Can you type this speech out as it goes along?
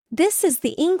This is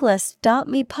the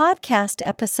Englist.me podcast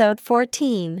episode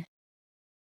 14.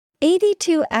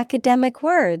 82 academic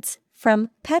words from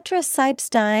Petra,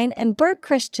 Sijpesteijn and Birte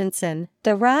Kristiansen,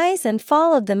 The Rise and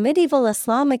Fall of the Medieval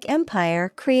Islamic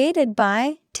Empire, created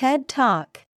by TED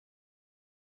Talk.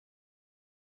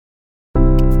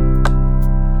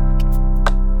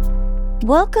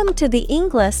 Welcome to the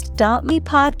Englist.me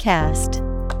podcast.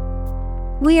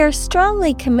 We are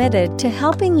strongly committed to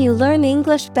helping you learn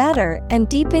English better and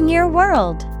deepen your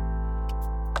world.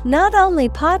 Not only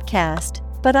podcast,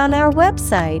 but on our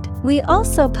website, we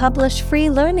also publish free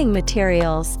learning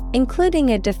materials, including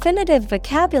a definitive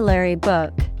vocabulary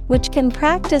book, which can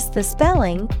practice the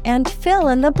spelling and fill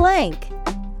in the blank.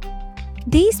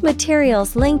 These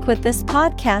materials link with this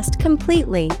podcast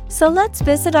completely, so let's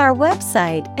visit our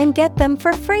website and get them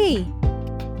for free.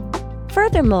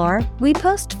 Furthermore, we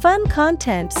post fun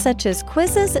content such as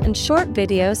quizzes and short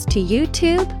videos to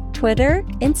YouTube, Twitter,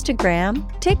 Instagram,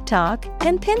 TikTok,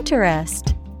 and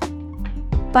Pinterest.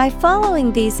 By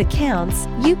following these accounts,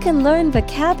 you can learn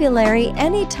vocabulary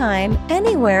anytime,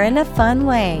 anywhere in a fun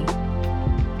way.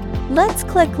 Let's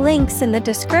click links in the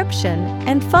description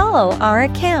and follow our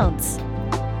accounts.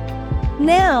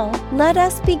 Now, let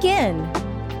us begin.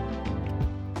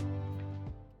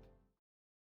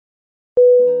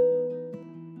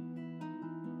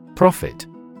 Profit.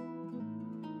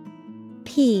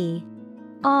 P-R-O-P-H-E-T.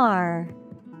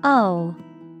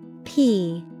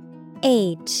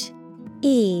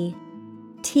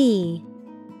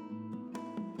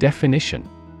 Definition.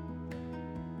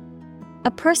 A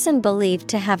person believed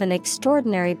to have an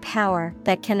extraordinary power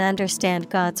that can understand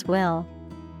God's will.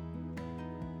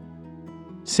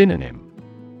 Synonym.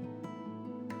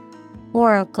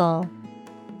 Oracle,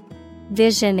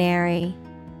 visionary,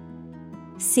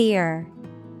 seer.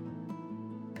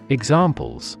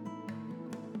 Examples.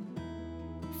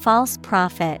 False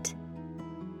prophet.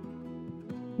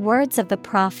 Words of the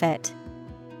prophet.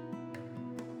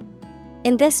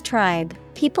 In this tribe,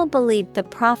 people believed the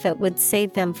prophet would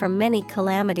save them from many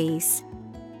calamities.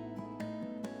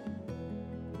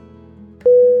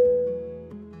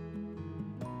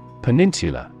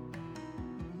 Peninsula.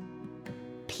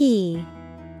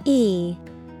 P-E-N-I-N-S-U-L-A.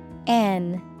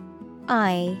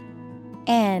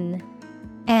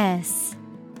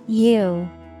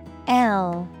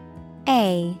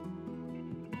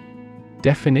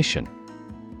 Definition.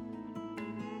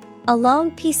 A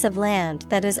long piece of land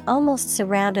that is almost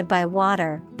surrounded by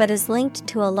water but is linked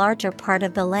to a larger part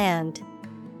of the land.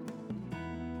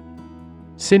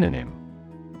 Synonym.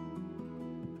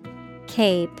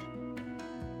 Cape,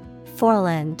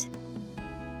 foreland.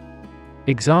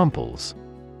 Examples.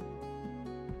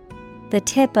 The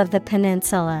tip of the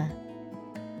peninsula.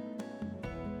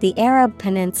 The Arab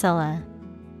Peninsula.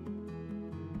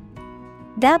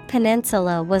 That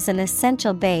peninsula was an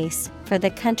essential base for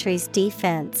the country's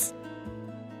defense.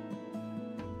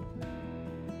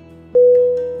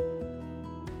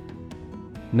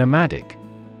 Nomadic.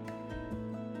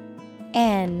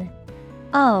 N-O-M-A-D-I-C.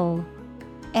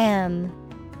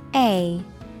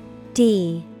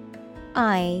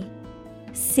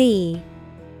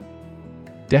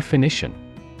 Definition.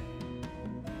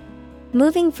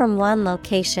 Moving from one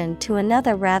location to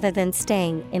another rather than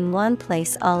staying in one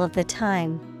place all of the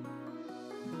time.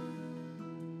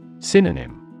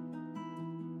 Synonym.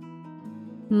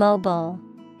 Mobile,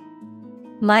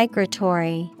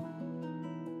 migratory,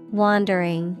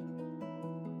 wandering.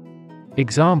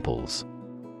 Examples.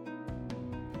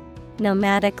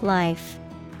 Nomadic life.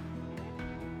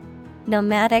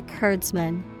 Nomadic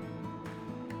herdsman.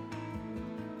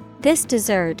 This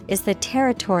desert is the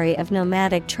territory of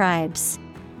nomadic tribes.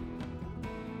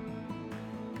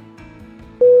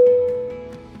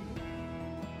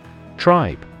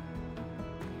 Tribe.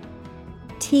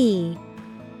 T-R-I-B-E.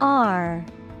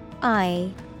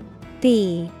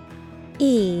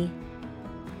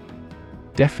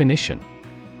 Definition.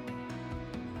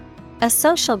 A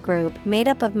social group made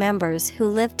up of members who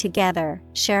live together,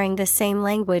 sharing the same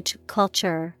language,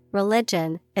 culture,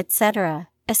 religion, etc.,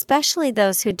 especially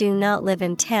those who do not live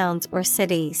in towns or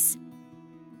cities.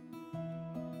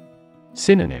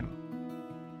 Synonym.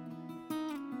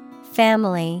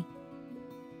 Family,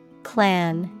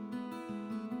 clan,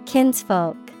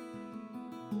 kinsfolk.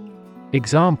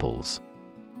 Examples.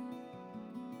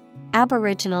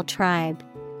 Aboriginal tribe.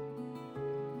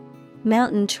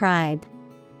 Mountain tribe.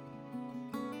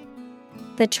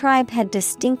 The tribe had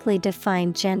distinctly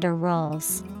defined gender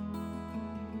roles.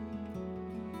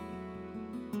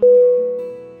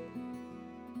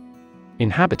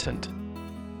 Inhabitant.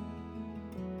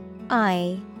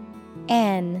 I-N-H-A-B-I-T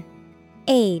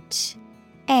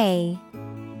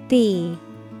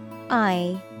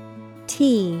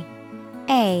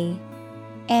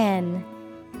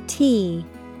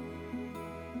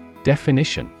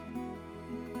Definition: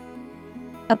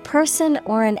 a person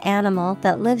or an animal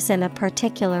that lives in a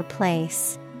particular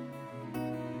place.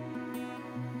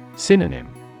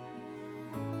 Synonym: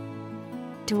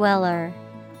 Dweller,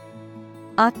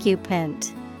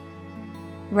 occupant,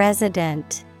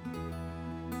 resident.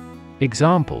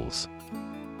 Examples: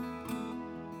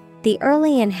 the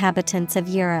early inhabitants of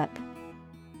Europe.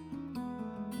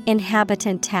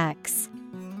 Inhabitant tax.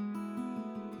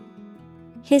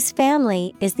 His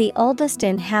family is the oldest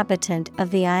inhabitant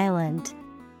of the island.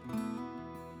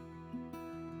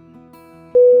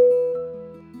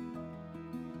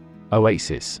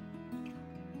 Oasis.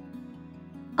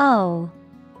 O-A-S-I-S.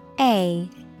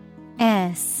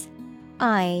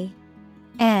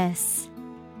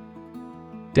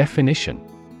 Definition: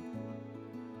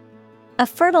 a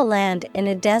fertile land in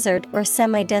a desert or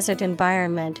semi-desert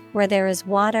environment where there is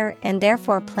water and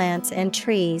therefore plants and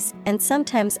trees, and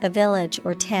sometimes a village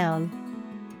or town.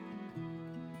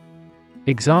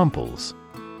 Examples: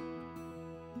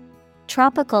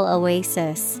 tropical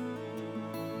oasis.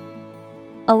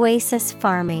 Oasis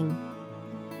farming.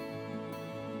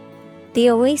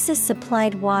 The oasis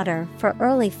supplied water for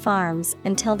early farms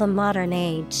until the modern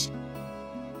age.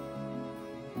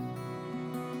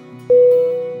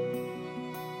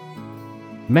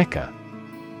 Mecca.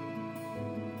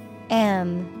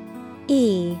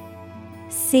 M-E-C-C-A.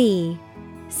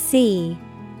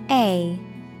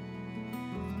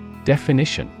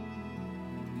 Definition: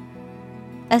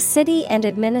 a city and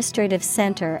administrative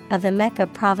center of the Mecca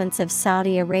province of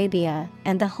Saudi Arabia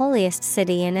and the holiest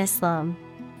city in Islam.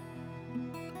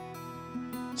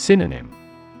 Synonym: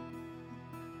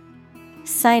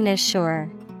 cynosure,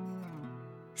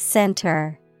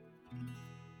 center.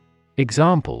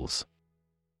 Examples: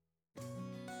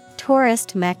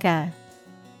 tourist Mecca.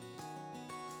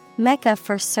 Mecca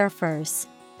for surfers.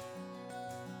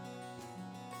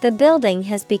 The building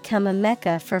has become a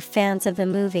Mecca for fans of the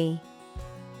movie.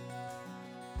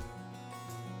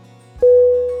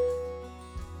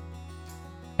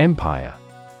 Empire.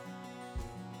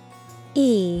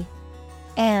 E-M-P-I-R-E.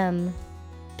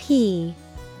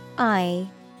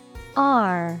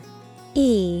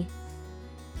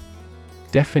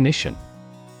 Definition: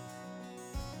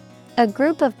 a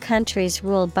group of countries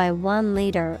ruled by one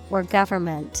leader or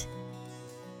government.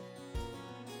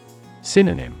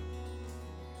 Synonym: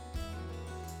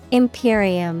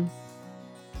 imperium,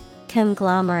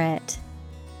 conglomerate,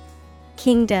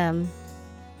 kingdom.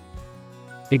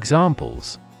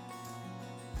 Examples: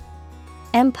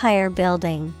 empire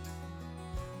building.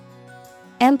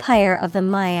 Empire of the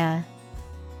Maya.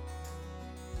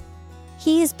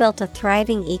 He has built a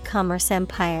thriving e-commerce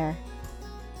empire.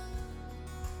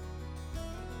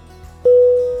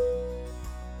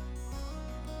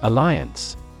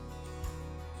 Alliance.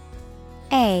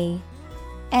 A-L-L-I-A-N-C-E.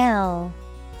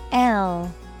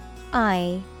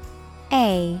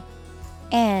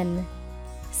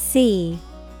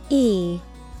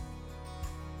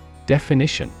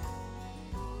 Definition: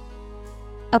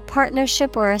 a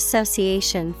partnership or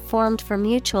association formed for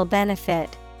mutual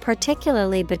benefit,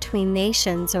 particularly between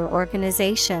nations or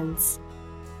organizations.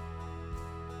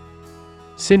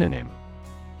 Synonym: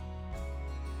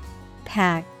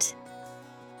 pact,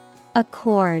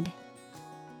 accord,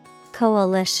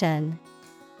 coalition.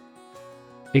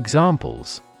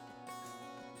 Examples: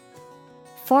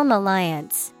 form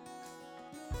alliance.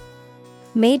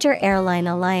 Major airline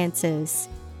alliances.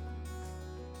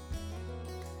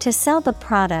 To sell the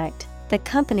product, the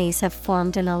companies have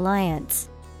formed an alliance.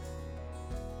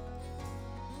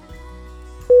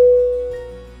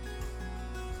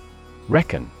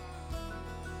 Reckon.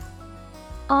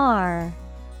 R-E-C-K-O-N.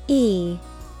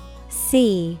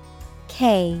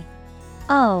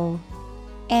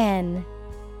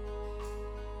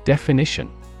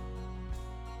 Definition: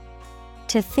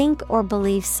 to think or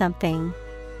believe something.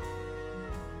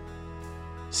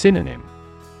 Synonym: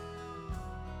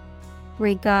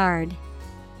 regard,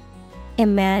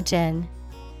 imagine,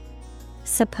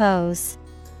 suppose.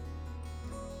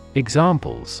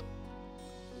 Examples: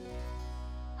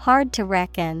 hard to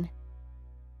reckon.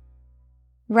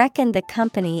 Reckon the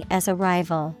company as a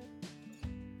rival.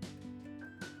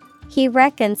 He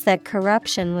reckons that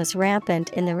corruption was rampant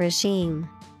in the regime.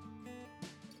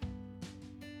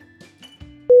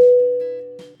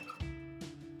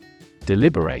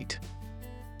 Deliberate.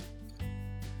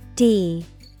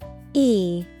 D-E-L-I-B-E-R-A-T-E.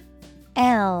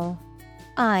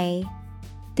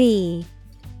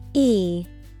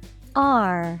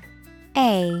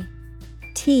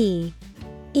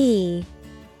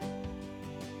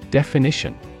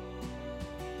 Definition: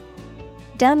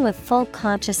 done with full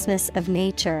consciousness of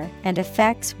nature and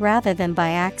effects rather than by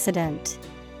accident.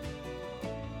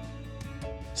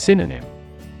 Synonym: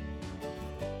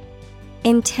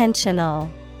 Intentional,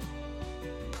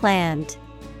 planned,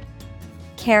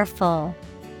 careful.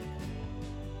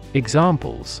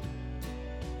 Examples: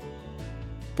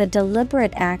 The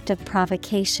deliberate act of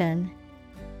provocation.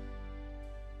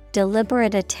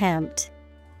 Deliberate attempt.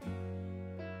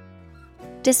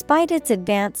 Despite its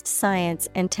advanced science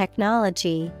and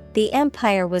technology, the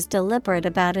empire was deliberate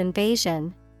about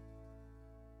invasion.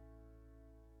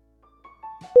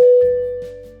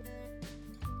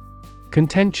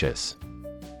 Contentious.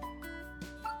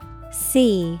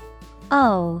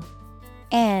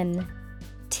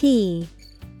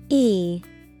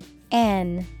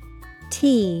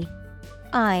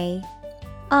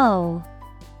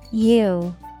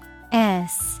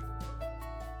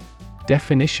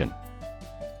 Definition: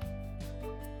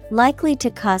 Likely to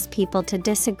cause people to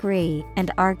disagree and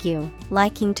argue,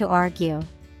 liking to argue.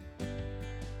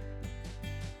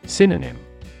 Synonym: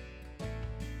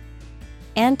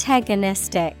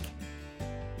 Antagonistic,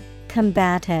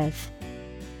 combative,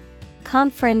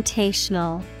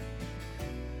 confrontational.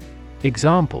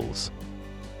 Examples: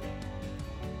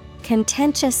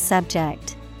 Contentious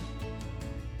subject.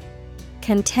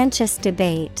 Contentious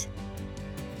debate.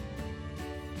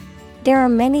 There are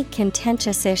many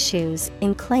contentious issues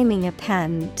in claiming a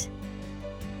patent.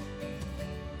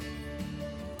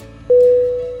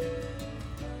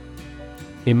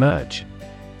 Emerge.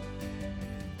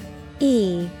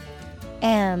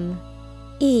 E-M-E-R-G-E.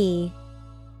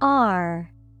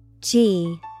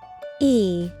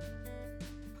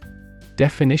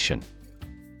 Definition: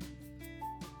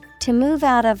 To move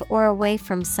out of or away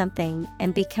from something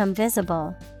and become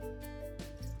visible.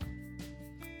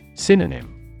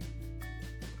 Synonym: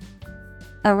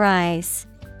 Arise,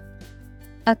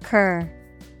 occur,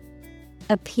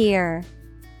 appear.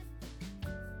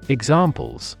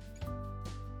 Examples: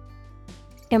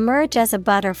 Emerge as a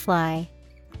butterfly.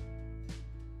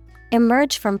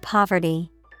 Emerge from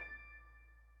poverty.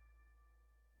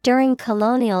 During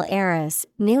colonial eras,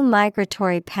 new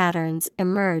migratory patterns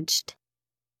emerged.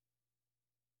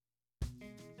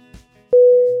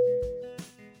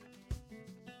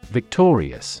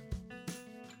 Victorious.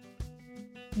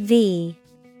 V-I-C-T-O-R-I-O-U-S.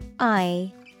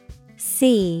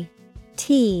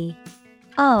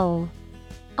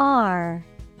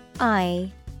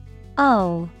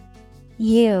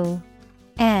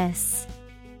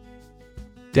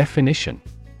 Definition: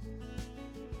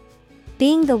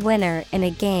 Being the winner in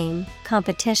a game,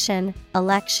 competition,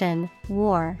 election,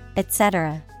 war,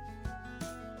 etc.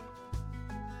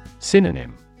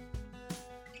 Synonym: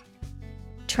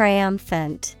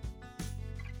 Triumphant,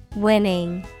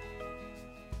 winning.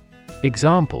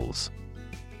 Examples: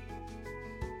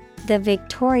 The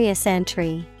victorious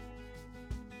entry.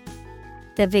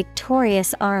 The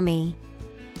victorious army.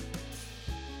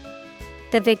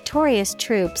 The victorious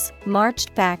troops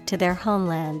marched back to their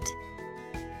homeland.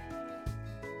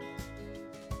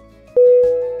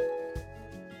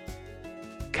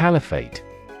 Caliphate.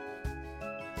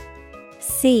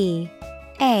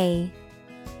 C-A-L-I-P-H-A-T-E.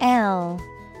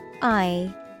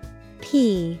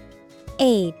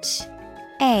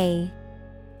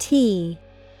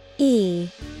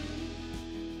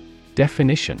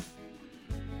 Definition: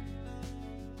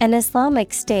 An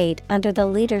Islamic state under the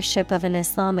leadership of an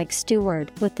Islamic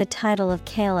steward with the title of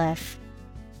caliph.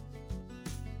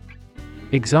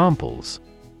 Examples: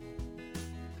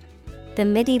 The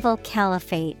medieval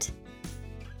caliphate.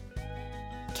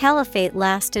 Caliphate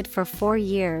lasted for 4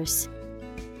 years.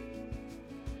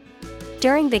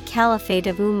 During the Caliphate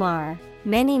of Umar,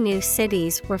 many new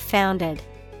cities were founded.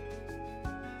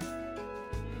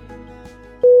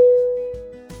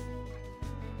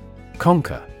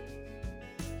 Conquer.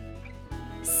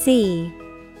 C-O-N-Q-U-E-R.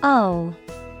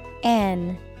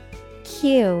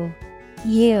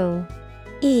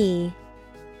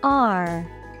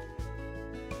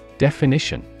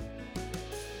 Definition: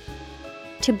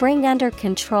 To bring under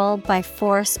control by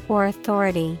force or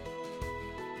authority.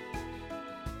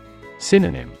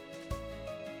 Synonym: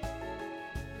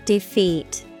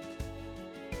 Defeat,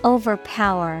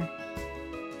 overpower,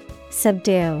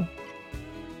 subdue.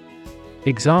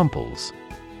 Examples: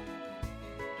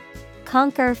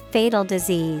 Conquer fatal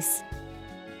disease.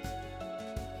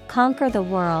 Conquer the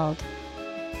world.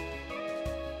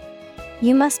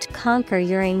 You must conquer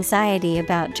your anxiety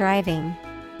about driving.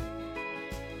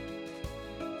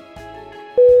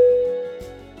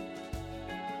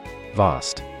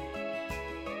 Vast.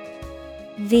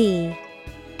 V-A-S-T.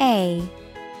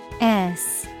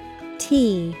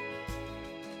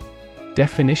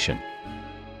 Definition: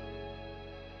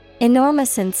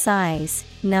 Enormous in size,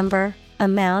 number,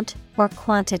 amount, or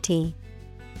quantity.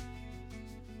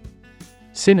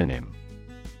 Synonym: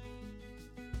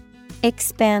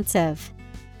 Expansive,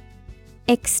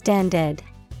 extended,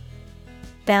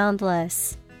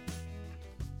 boundless.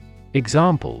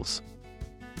 Examples: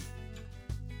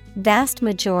 Vast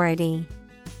majority,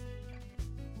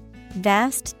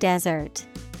 vast desert.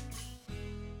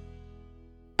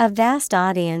 A vast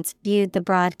audience viewed the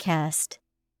broadcast.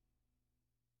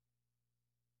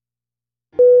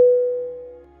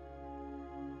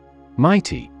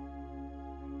 Mighty.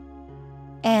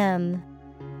 M-I-G-H-T-Y.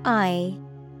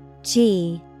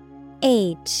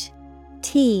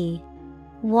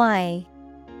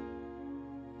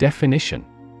 Definition: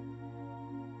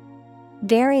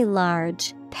 Very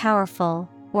large, powerful,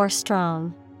 or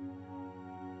strong.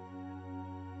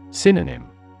 Synonym: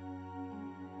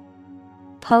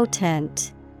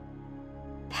 Potent,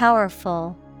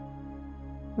 powerful,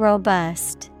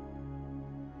 robust.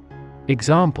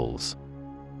 Examples: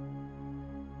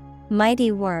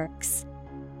 Mighty works.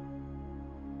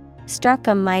 Struck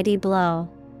a mighty blow.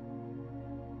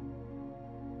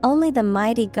 Only the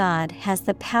mighty God has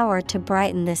the power to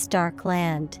brighten this dark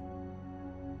land.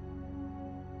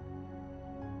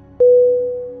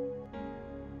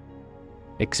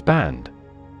 Expand.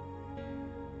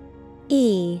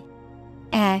 E-X-P-A-N-D.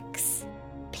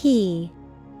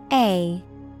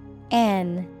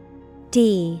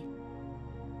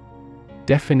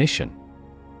 Definition: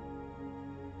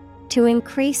 To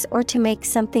increase or to make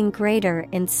something greater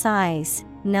in size,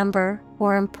 number,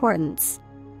 or importance.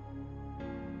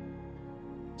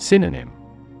 Synonym: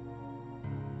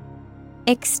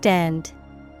 Extend,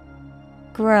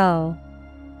 grow,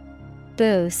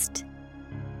 boost.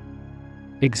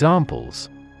 Examples: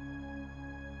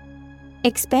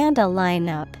 Expand a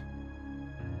lineup.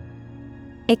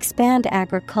 Expand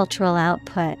agricultural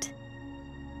output.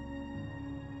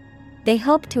 They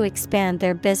hope to expand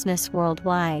their business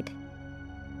worldwide.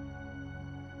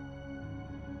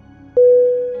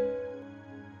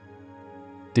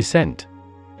 Descent.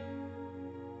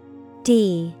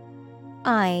 D-I-S-S-E-N-T.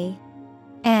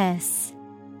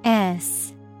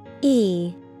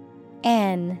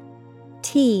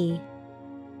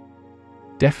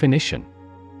 Definition: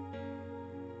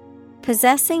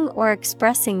 Possessing or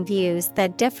expressing views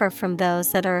that differ from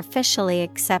those that are officially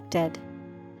accepted.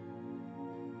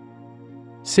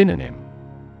 Synonym: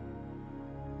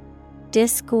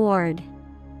 Discord,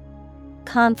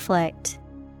 conflict,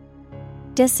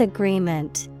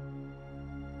 disagreement.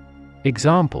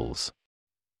 Examples: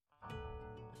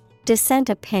 Dissent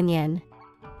opinion.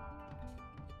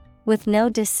 With no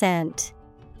dissent.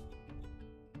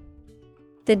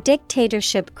 The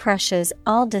dictatorship crushes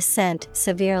all dissent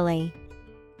severely.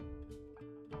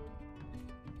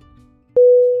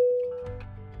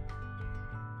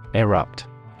 Erupt.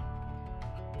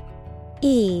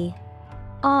 E-R-U-P-T.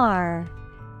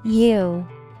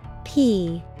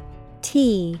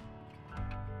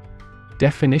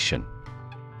 Definition: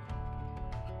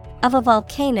 Of a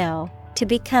volcano, to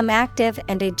become active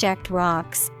and eject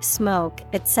rocks, smoke,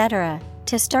 etc.,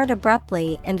 to start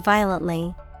abruptly and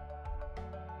violently.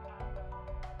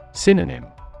 Synonym: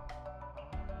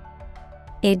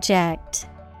 Eject,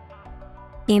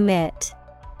 emit,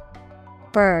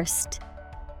 burst.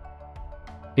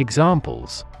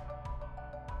 Examples: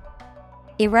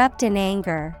 Erupt in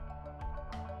anger.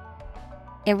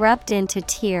 Erupt into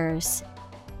tears.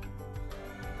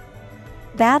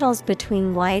 Battles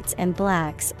between whites and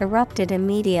blacks erupted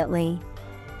immediately.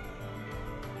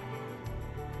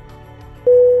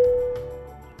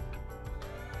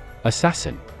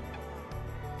 Assassin.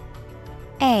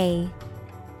 A-S-S-A-S-S-I-N.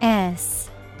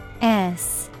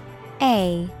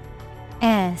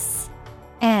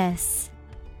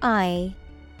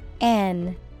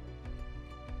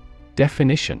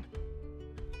 Definition: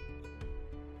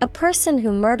 A person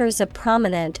who murders a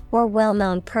prominent or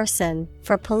well-known person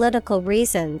for political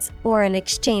reasons or in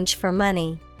exchange for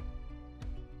money.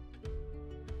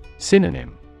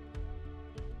 Synonym: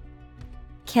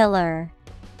 Killer,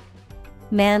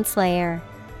 manslayer.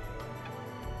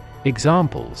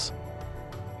 Examples: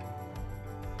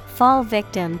 Fall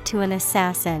victim to an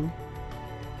assassin.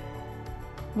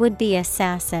 Would-be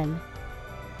assassin.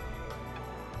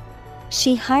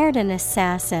 She hired an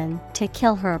assassin to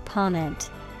kill her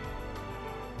opponent.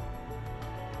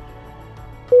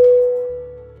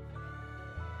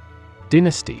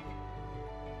 Dynasty.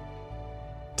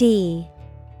 D-Y-N-A-S-T-Y.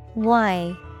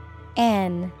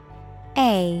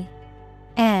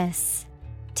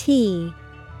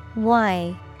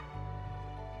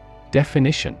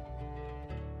 Definition: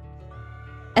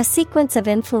 A sequence of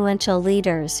influential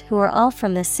leaders who are all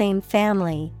from the same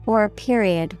family or a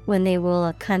period when they rule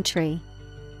a country.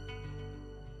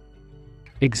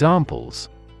 Examples: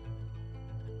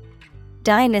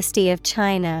 Dynasty of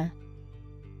China.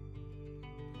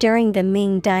 During the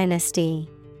Ming Dynasty.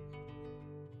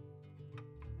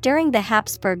 During the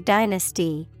Habsburg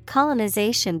Dynasty,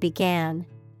 colonization began.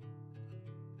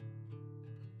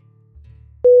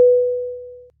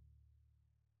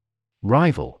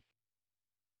 Rival.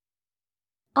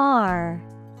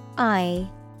 R-I-V-A-L.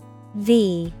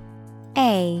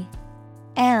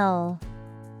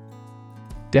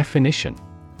 Definition: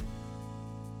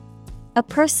 a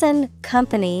person,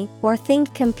 company, or thing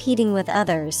competing with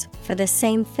others for the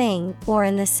same thing or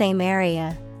in the same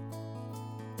area.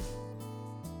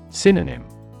 Synonym: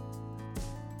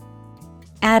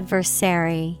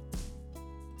 adversary,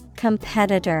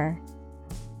 competitor,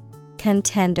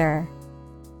 contender.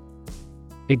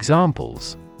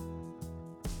 Examples: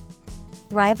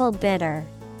 rival bidder.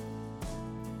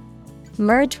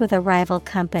 Merge with a rival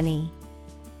company.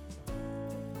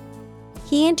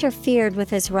 He interfered with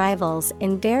his rivals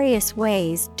in various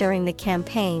ways during the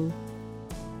campaign.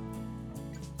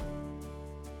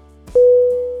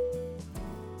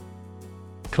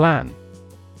 Clan.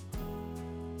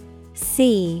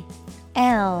 C-L-A-N.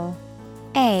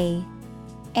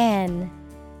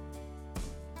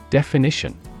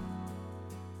 Definition: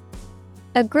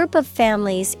 a group of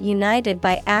families united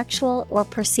by actual or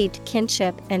perceived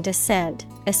kinship and descent,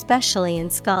 especially in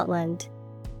Scotland.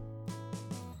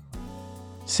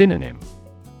 Synonym: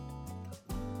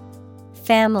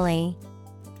 family,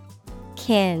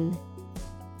 kin,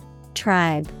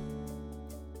 tribe.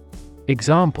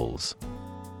 Examples: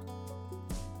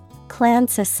 clan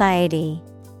society,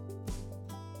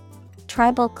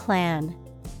 tribal clan.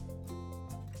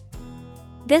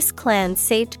 This clan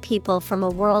saved people from a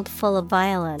world full of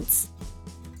violence.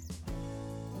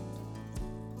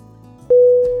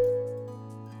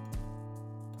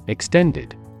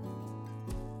 Extended.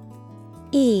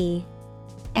 E-X-T-E-N-D-E-D.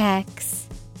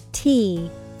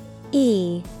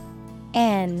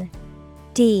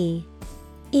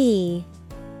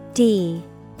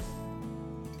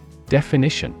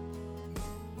 Definition: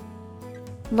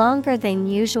 longer than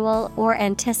usual or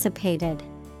anticipated.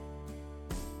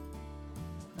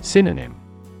 Synonym: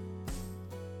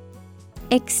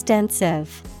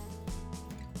 extensive,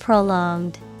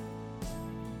 prolonged,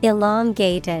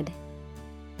 elongated.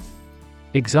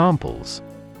 Examples: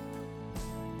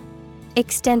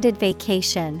 extended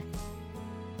vacation,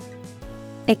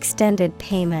 extended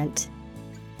payment.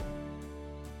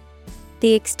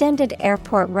 The extended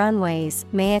airport runways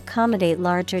may accommodate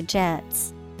larger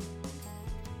jets.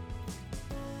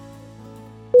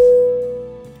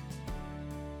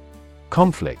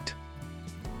 Conflict.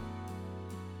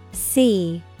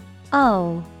 C-O-N-F-L-I-C-T.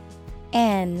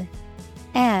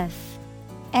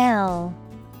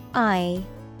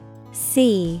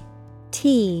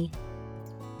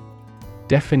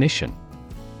 Definition: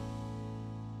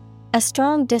 a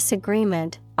strong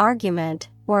disagreement, argument,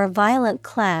 or a violent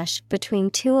clash between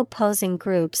two opposing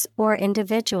groups or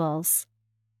individuals.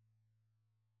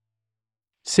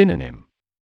 Synonym: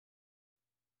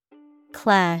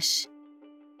 clash,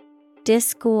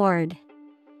 discord,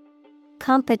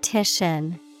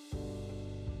 competition.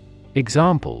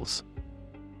 Examples: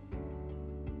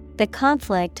 the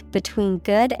conflict between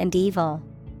good and evil.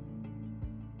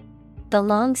 The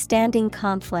long-standing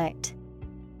conflict.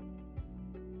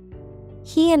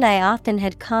 He and I often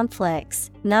had conflicts,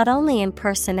 not only in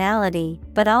personality,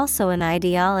 but also in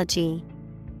ideology.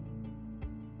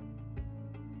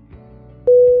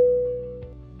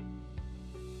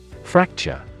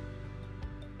 Fracture.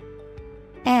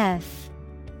 F-R-A-C-T-U-R-E.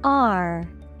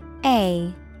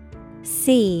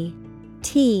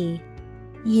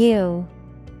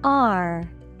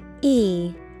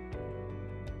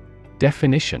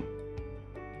 Definition: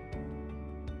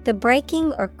 the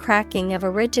breaking or cracking of a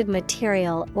rigid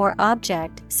material or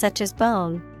object, such as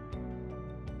bone.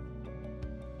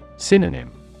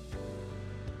 Synonym: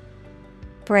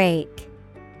 break,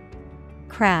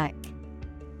 crack,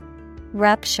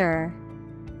 rupture.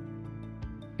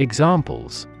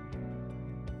 Examples: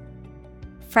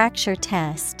 fracture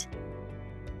test.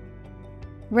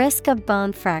 Risk of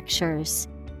bone fractures.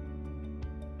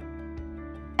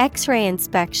 X-ray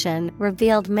inspection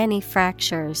revealed many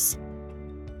fractures.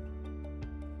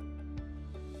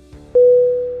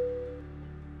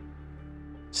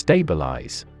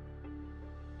 Stabilize.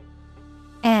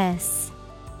 S-T-A-B-I-L-I-Z-E.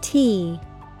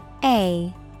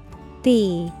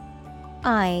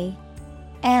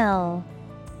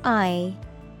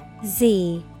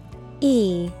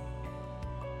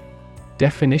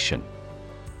 Definition: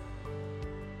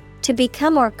 to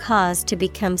become or cause to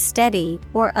become steady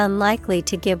or unlikely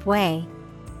to give way.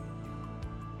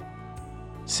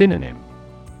 Synonym: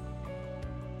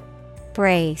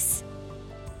 Brace,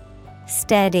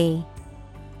 steady,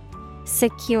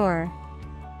 secure.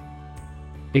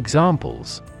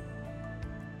 Examples: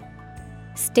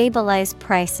 Stabilize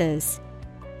prices.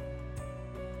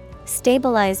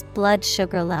 Stabilize blood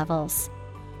sugar levels.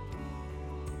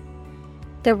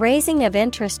 The raising of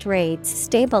interest rates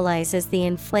stabilizes the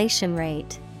inflation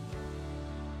rate.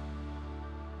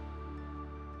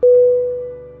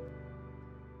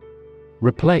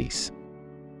 Replace: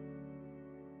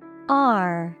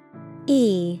 R-E-P-L-A-C-E.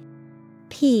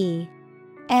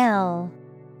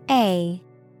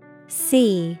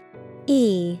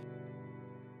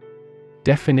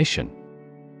 Definition: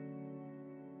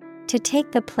 to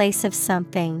take the place of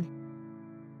something.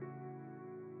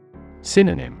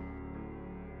 Synonym: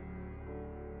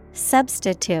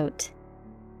 Substitute,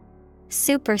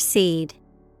 supersede,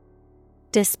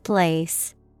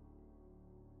 displace.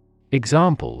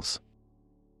 Examples: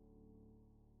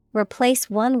 Replace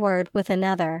one word with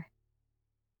another.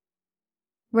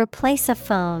 Replace a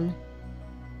phone.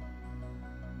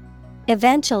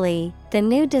 Eventually, the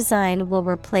new design will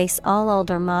replace all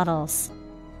older models.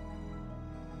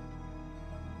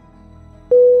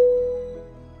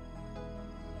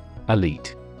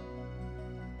 Elite: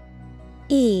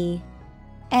 E-L-I-T-E.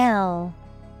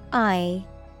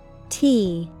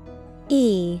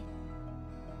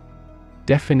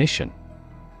 Definition: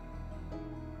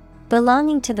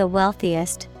 belonging to the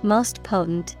wealthiest, most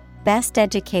potent, best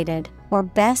educated, or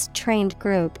best trained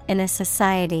group in a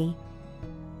society.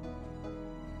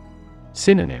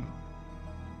 Synonym: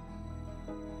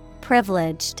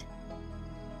 Privileged,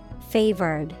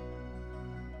 favored,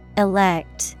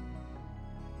 elect.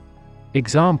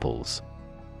 Examples: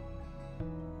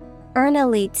 earn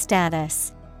elite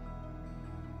status.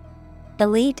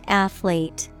 Elite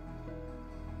athlete.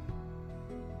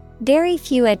 Very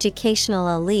few educational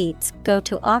elites go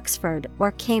to Oxford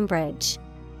or Cambridge.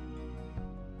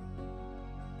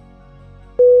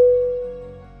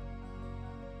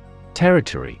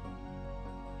 Territory: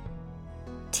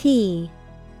 T-E-R-R-I-T-O-R-Y.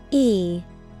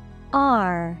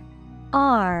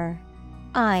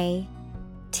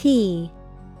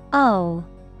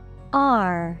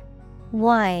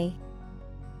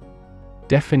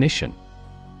 Definition: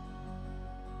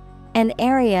 an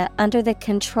area under the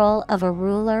control of a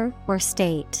ruler or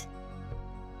state.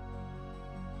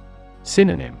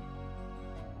 Synonym: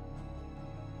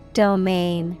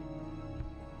 Domain,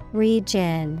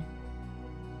 region,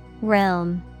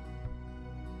 realm.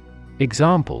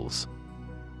 Examples: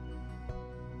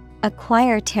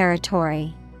 acquire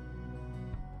territory.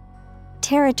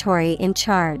 Territory in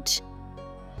charge.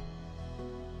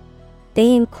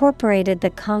 They incorporated the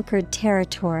conquered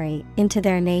territory into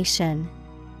their nation.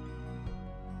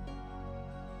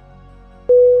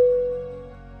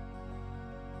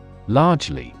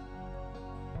 Largely: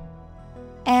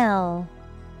 L-A-R-G-E-L-Y.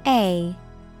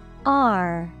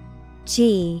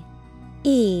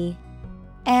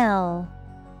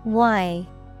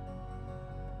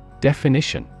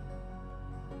 Definition: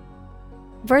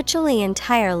 virtually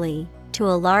entirely, to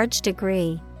a large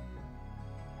degree.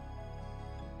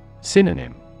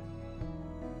 Synonym: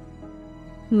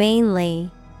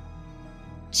 mainly,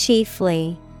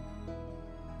 chiefly,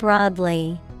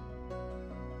 broadly.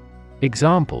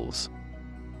 Examples: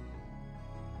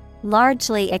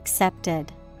 largely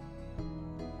accepted.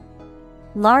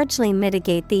 Largely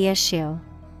mitigate the issue.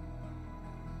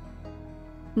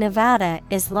 Nevada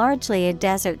is largely a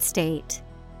desert state.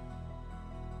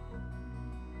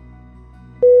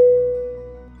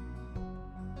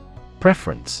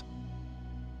 Preference: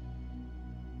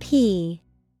 P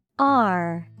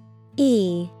R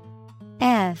E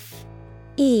F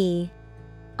E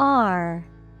R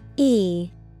E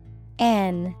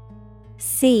N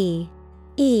C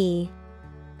E.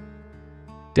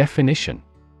 Definition: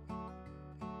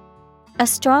 a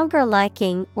stronger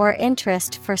liking or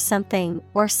interest for something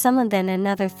or someone than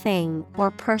another thing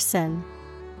or person.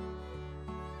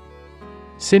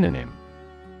 Synonym: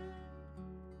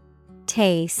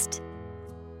 taste,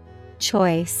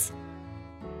 choice,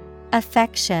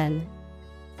 affection.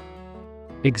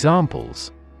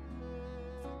 Examples: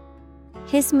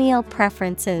 his meal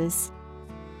preferences.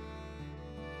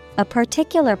 A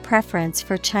particular preference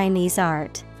for Chinese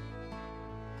art.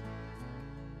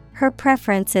 Her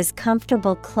preference is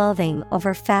comfortable clothing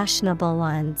over fashionable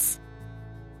ones.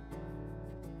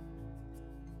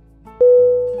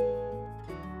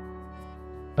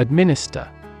 Administer: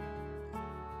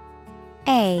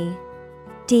 A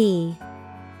D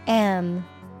M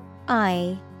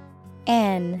I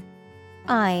N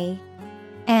I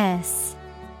S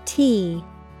T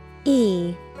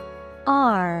E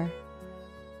R.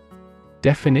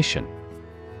 Definition: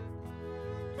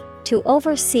 To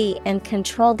oversee and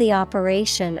control the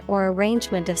operation or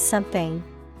arrangement of something.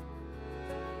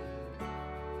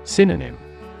 Synonym: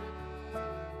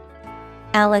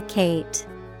 Allocate,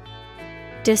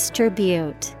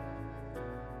 distribute,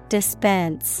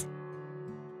 dispense.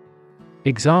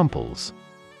 Examples: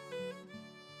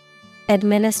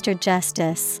 Administer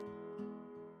justice.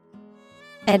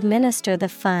 Administer the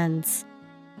funds.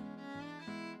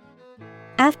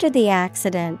 After the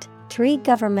accident, 3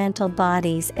 governmental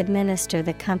bodies administer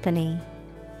the company.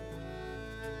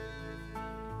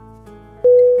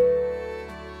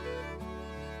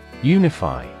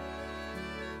 Unify.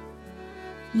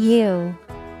 U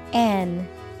N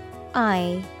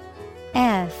I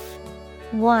F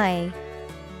Y.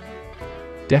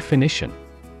 Definition: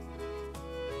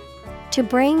 To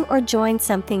bring or join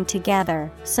something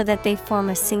together so that they form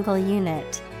a single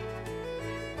unit.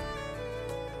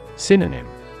 Synonym: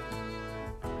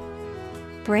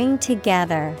 Bring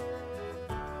together,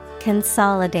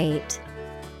 consolidate,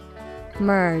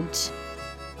 merge.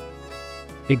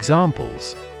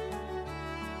 Examples: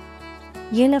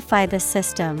 Unify the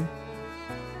system.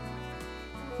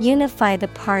 Unify the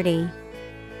party.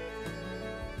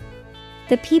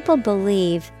 The people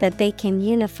believe that they can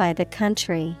unify the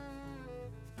country.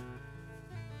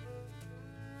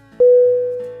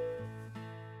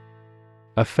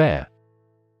 Affair.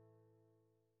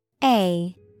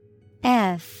 A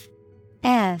F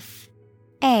F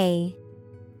A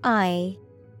I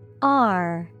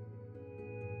R.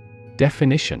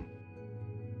 Definition: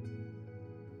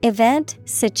 Event,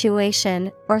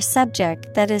 situation, or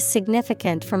subject that is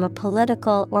significant from a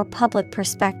political or public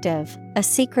perspective, a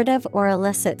secretive or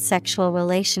illicit sexual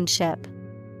relationship.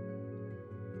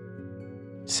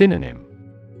 Synonym: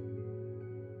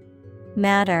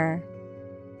 Matter,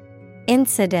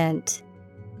 incident,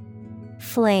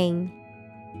 fling.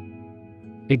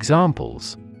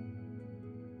 Examples: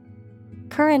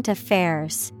 Current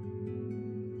affairs,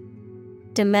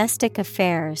 domestic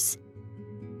affairs.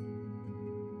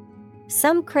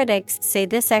 Some critics say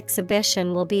this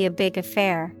exhibition will be a big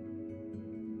affair.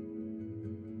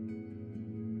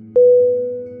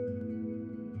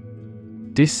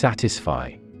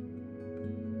 Dissatisfy.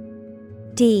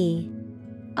 D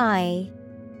I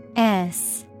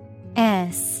S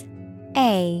S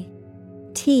A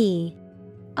T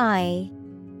I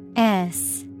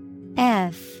S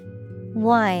F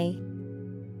Y.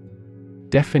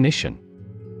 Definition: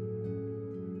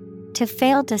 To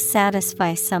fail to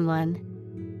satisfy someone.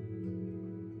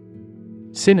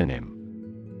 Synonym: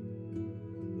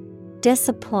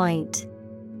 Disappoint,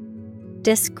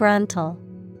 disgruntle,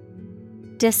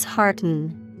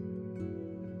 dishearten.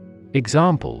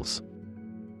 Examples: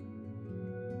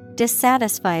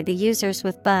 Dissatisfy the users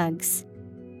with bugs.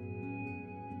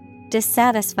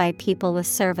 Dissatisfy people with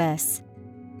service.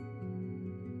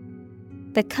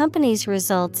 The company's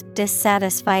results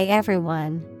dissatisfy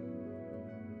everyone.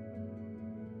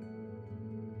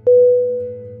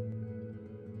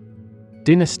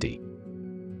 Dynasty.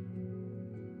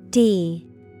 D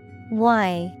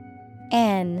Y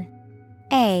N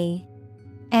A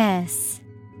S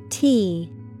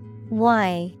T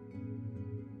Y.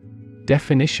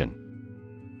 Definition: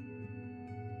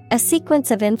 A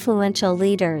sequence of influential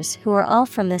leaders who are all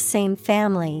from the same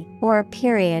family or a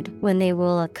period when they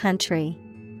rule a country.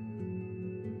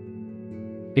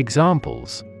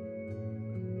 Examples: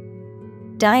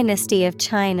 Dynasty of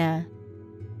China.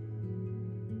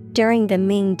 During the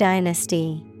Ming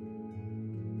Dynasty.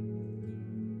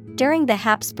 During the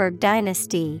Habsburg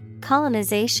Dynasty,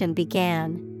 colonization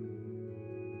began.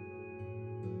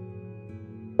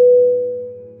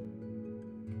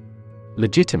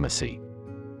 Legitimacy.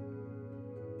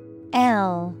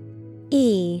 L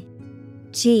E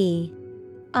G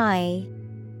I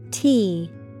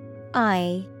T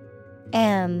I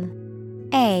M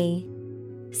A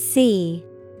C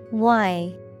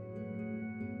Y.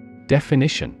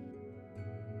 Definition: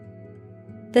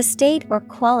 The state or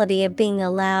quality of being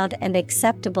allowed and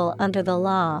acceptable under the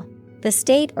law, the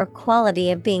state or quality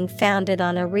of being founded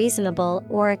on a reasonable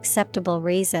or acceptable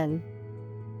reason.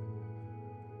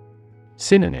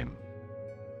 Synonym: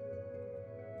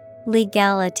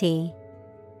 Legality,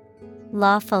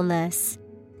 lawfulness,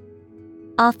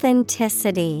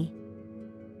 authenticity.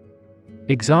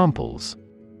 Examples: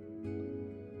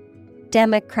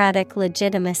 Democratic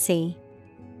legitimacy.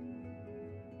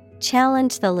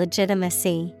 Challenge the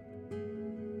legitimacy.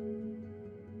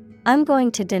 I'm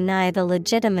going to deny the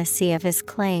legitimacy of his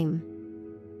claim.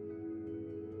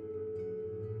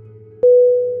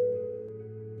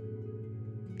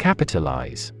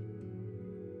 Capitalize.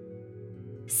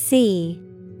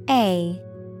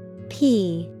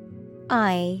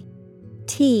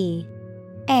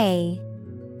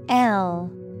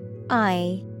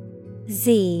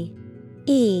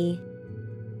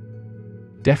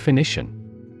 Definition.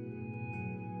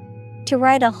 To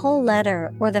write a whole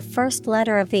letter or the first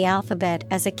letter of the alphabet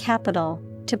as a capital,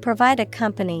 to provide a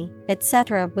company,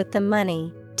 etc. with the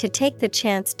money, to take the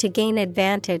chance to gain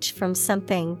advantage from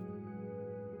something.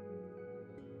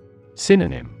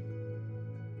 Synonym.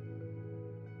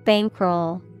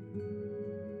 Bankroll,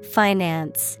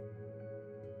 finance,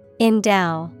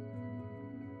 endow.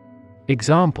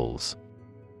 Examples.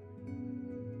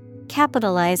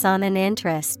 Capitalize on an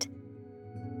interest.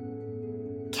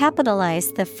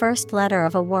 Capitalize the first letter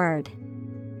of a word.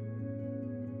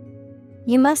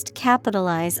 You must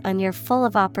capitalize on your full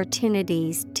of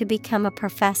opportunities to become a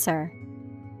professor.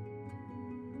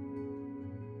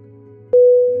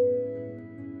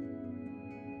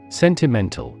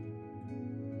 Sentimental.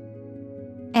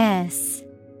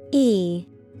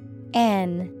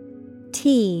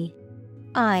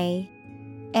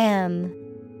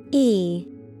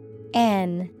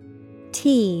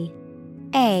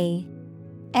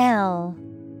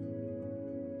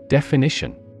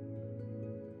 Definition.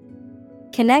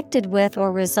 Connected with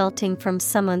or resulting from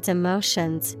someone's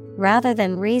emotions, rather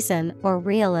than reason or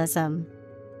realism.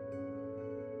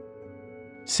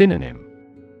 Synonym.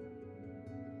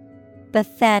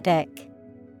 Pathetic,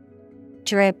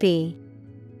 drippy,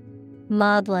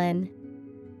 maudlin.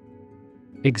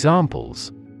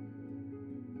 Examples.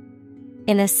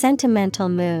 In a sentimental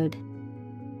mood.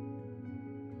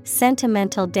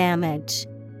 Sentimental damage.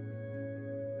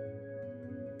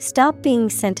 Stop being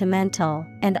sentimental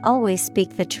and always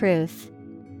speak the truth.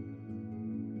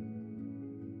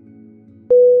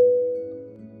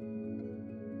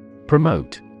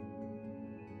 Promote.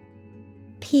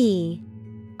 P-R-O-M-O-T-E.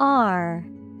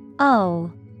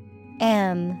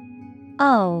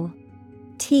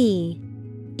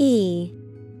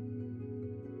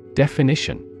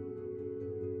 Definition.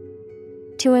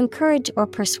 To encourage or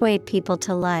persuade people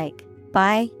to like,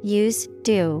 buy, use,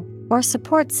 do, or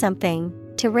support something,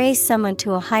 to raise someone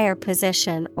to a higher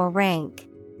position or rank.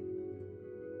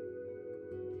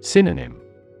 Synonym.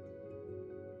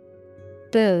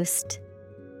 Boost,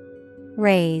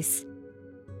 raise,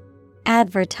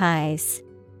 advertise.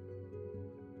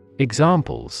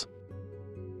 Examples.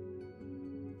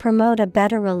 Promote a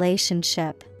better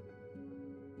relationship.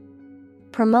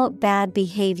 Promote bad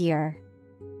behavior.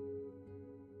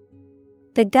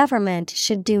 The government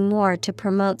should do more to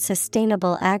promote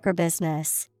sustainable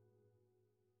agribusiness.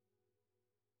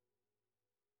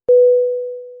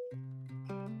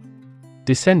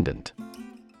 Descendant.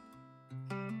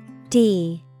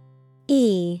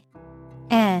 D-E-S-C-E-N-D-A-N-T.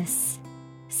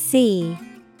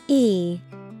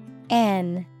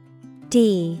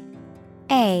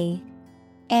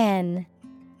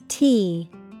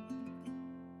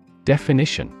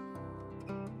 Definition.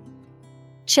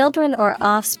 Children or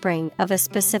offspring of a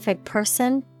specific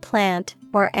person, plant,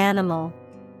 or animal.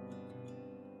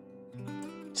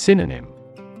 Synonym.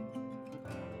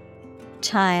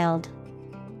 Child,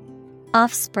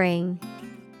 offspring,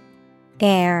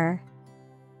 heir.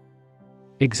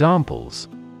 Examples.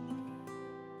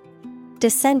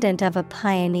 Descendant of a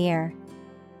pioneer.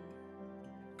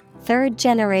 Third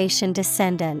generation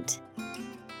descendant.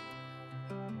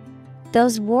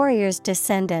 Those warriors'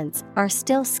 descendants are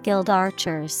still skilled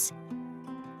archers.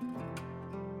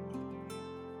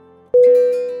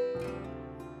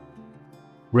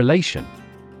 Relation.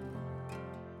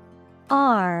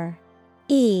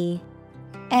 R-E-L-A-T-I-O-N.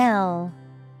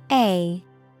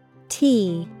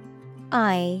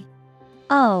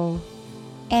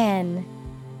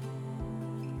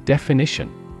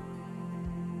 Definition.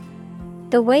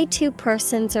 The way two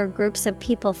persons or groups of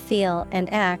people feel and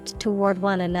act toward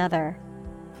one another.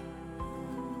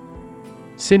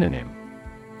 Synonym.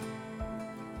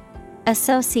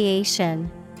 Association,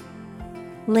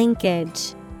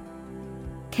 linkage,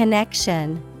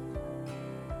 connection.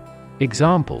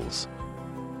 Examples.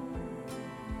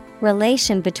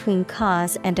 Relation between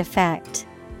cause and effect.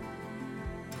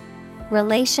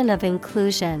 Relation of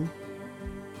inclusion.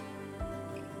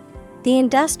 The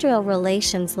industrial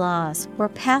relations laws were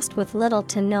passed with little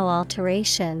to no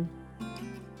alteration.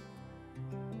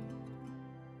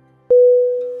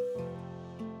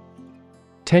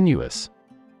 Tenuous.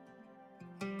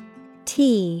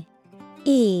 T-E-N-U-O-U-S.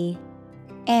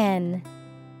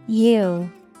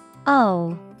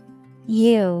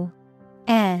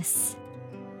 U.S.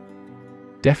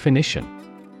 Definition: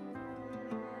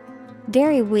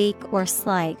 Very weak or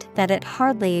slight that it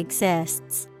hardly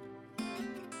exists.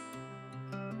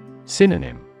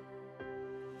 Synonym: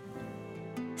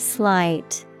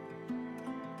 Slight,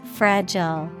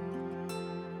 fragile,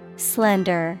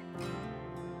 slender.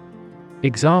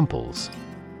 Examples: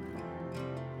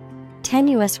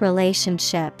 Tenuous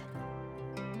relationship,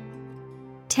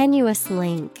 tenuous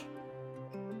link.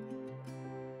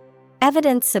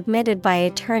 Evidence submitted by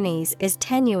attorneys is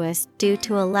tenuous due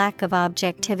to a lack of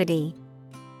objectivity.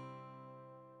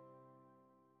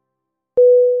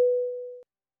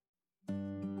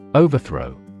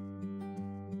 Overthrow.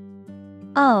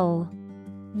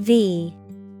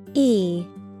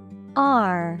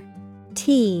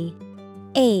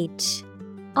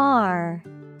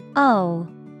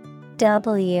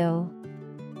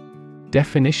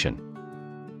 Definition: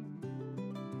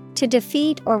 To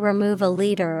defeat or remove a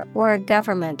leader or a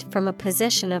government from a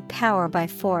position of power by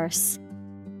force.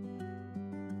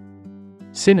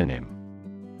 Synonym: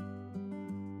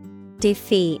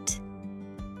 Defeat,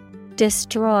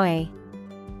 destroy,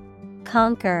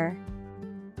 conquer.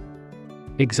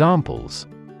 Examples: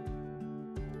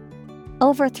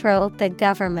 Overthrow the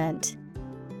government.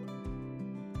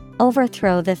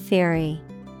 Overthrow the theory.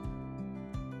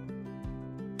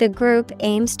 The group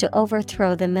aims to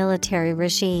overthrow the military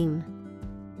regime.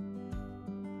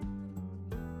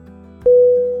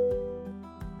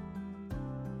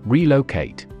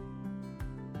 Relocate.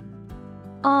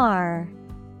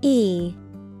 R-E-L-O-C-A-T-E.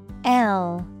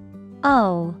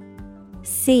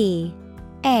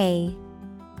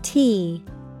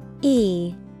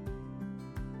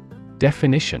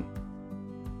 Definition: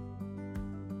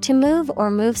 To move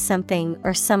or move something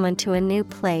or someone to a new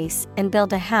place and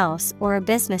build a house or a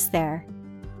business there.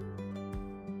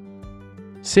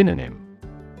 Synonym: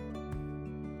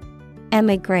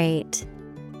 Emigrate,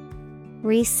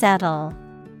 resettle,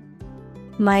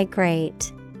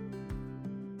 migrate.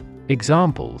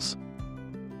 Examples: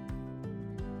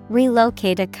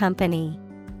 Relocate a company.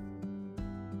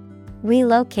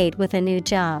 Relocate with a new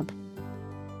job.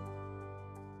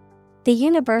 The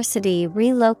university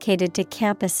relocated to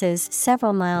campuses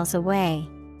several miles away.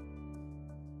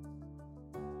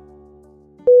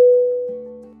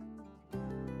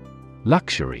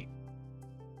 Luxury.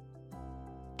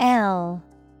 L-U-X-U-R-Y.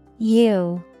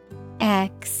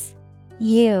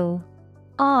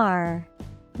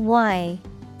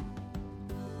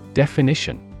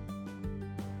 Definition: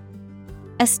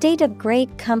 A state of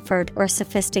great comfort or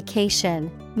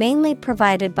sophistication, mainly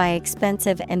provided by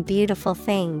expensive and beautiful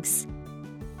things.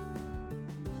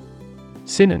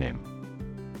 Synonym: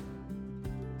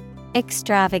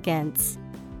 Extravagance,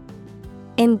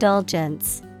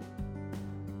 indulgence,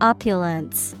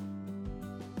 opulence.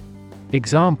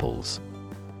 Examples: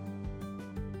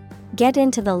 Get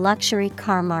into the luxury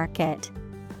car market.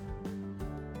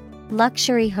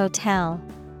 Luxury hotel.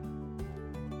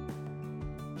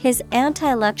 His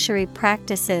anti-luxury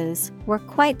practices were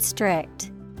quite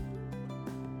strict.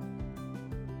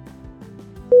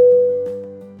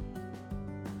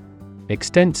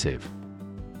 Extensive.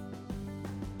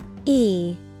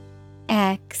 E-X-T-E-N-S-I-V-E.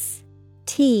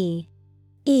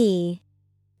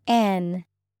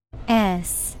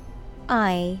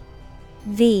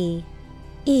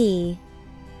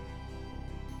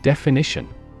 Definition: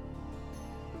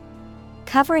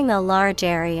 Covering a large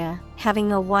area,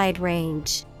 having a wide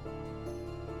range.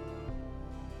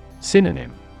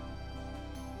 Synonym: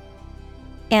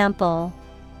 Ample,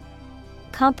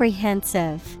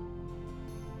 comprehensive,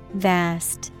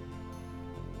 vast.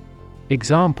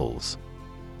 Examples: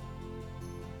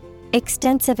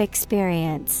 Extensive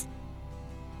experience.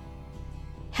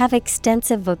 Have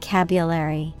extensive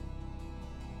vocabulary.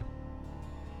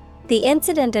 The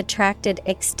incident attracted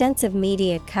extensive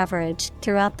media coverage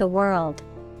throughout the world.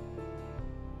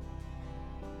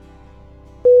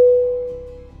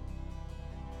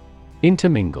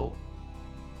 Intermingle.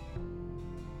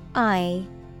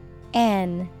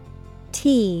 I-N-T-E-R-M-I-N-G-L-E.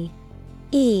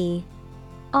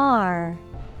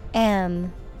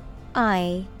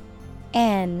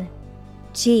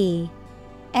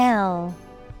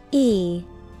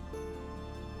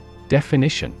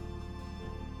 Definition: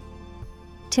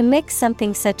 To mix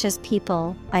something such as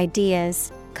people,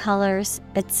 ideas, colors,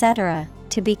 etc.,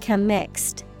 to become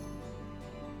mixed.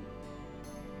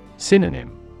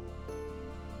 Synonym: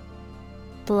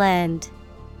 Blend,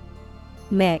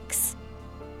 mix,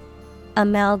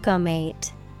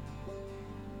 amalgamate.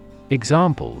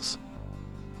 Examples: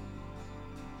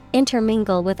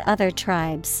 Intermingle with other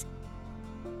tribes.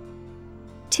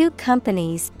 Two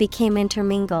companies became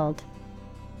intermingled.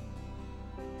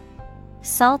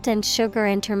 Salt and sugar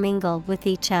intermingle with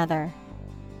each other.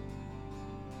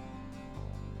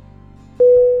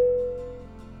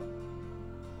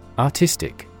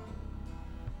 Artistic.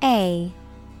 A-R-T-I-S-T-I-C.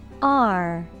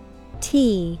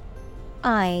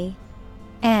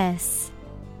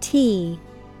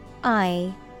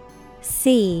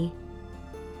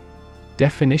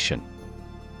 Definition.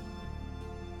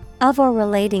 Of or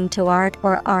relating to art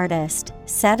or artist,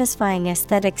 satisfying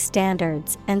aesthetic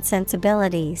standards and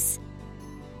sensibilities.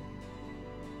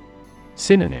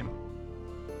 Synonym.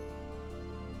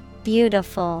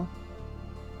 Beautiful,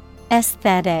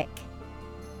 aesthetic,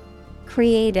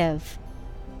 creative.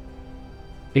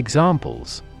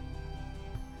 Examples.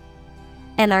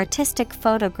 An artistic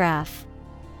photograph.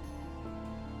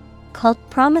 Called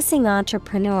promising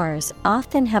entrepreneurs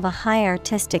often have a high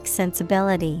artistic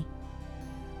sensibility.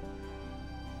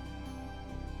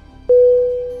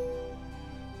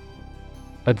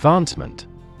 Advancement.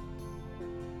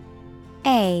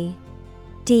 A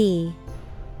D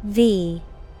V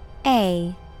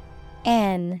A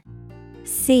N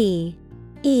C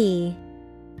E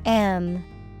M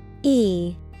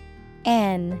E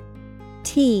N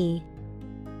T.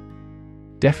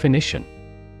 Definition.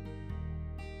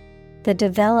 The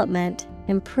development,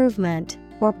 improvement,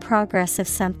 or progress of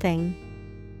something.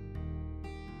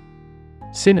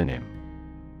 Synonym.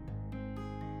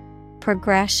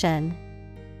 Progression,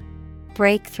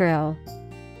 breakthrough,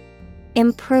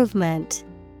 improvement.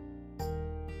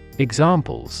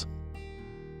 Examples.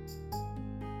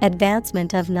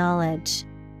 Advancement of knowledge.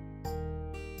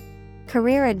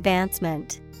 Career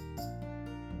advancement.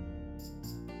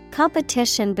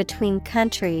 Competition between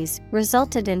countries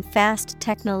resulted in fast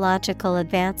technological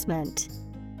advancement.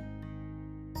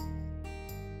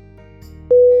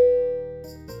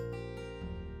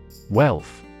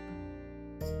 Wealth.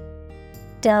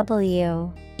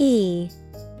 W E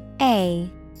A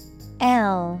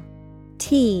L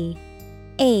T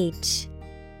H.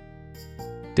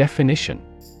 Definition.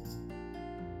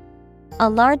 A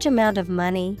large amount of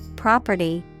money,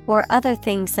 property, or other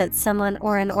things that someone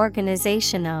or an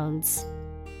organization owns.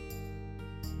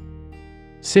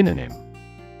 Synonym.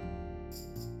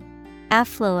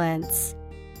 Affluence,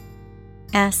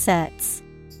 assets,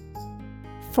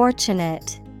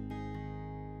 fortunate.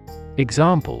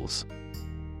 Examples.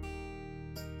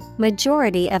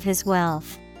 Majority of his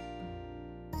wealth.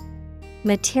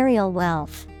 Material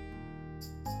wealth.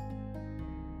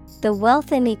 The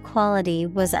wealth inequality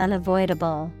was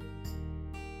unavoidable.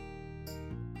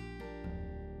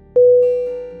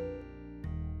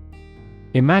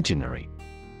 Imaginary.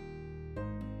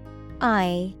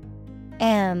 I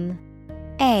M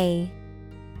A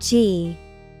G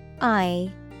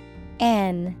I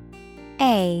N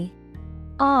A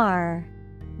R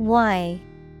Y.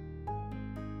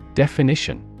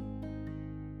 Definition.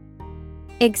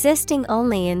 Existing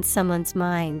only in someone's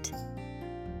mind.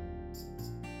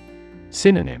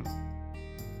 Synonym.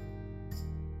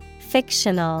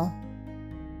 Fictional,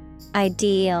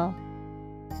 ideal,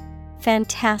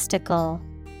 fantastical.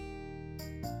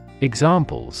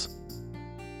 Examples.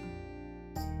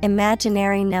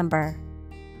 Imaginary number.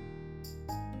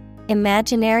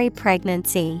 Imaginary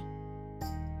pregnancy.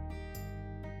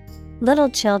 Little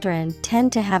children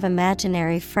tend to have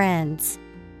imaginary friends.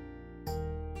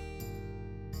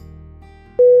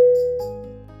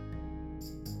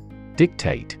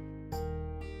 Dictate.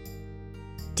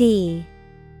 D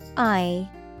I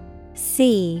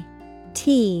C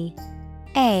T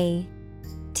A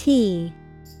T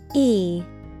E.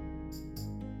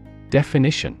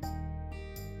 Definition.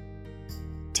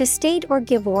 To state or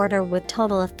give order with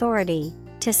total authority,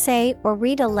 to say or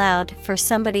read aloud for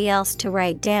somebody else to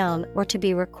write down or to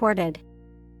be recorded.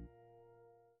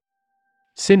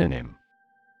 Synonym.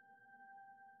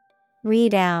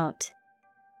 Read out,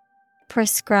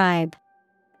 prescribe,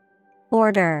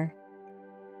 order.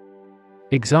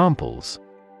 Examples.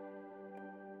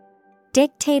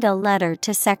 Dictate a letter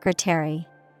to secretary.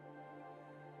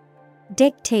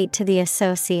 Dictate to the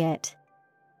associate.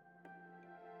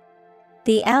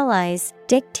 The Allies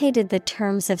dictated the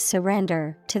terms of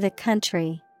surrender to the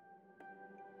country.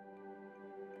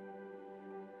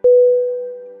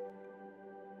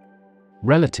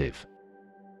 Relative.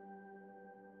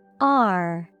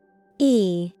 R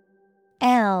E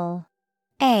L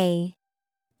A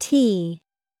T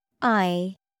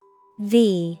I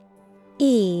V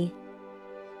E.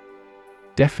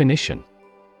 Definition.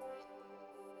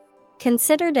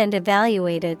 Considered and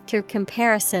evaluated through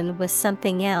comparison with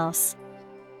something else.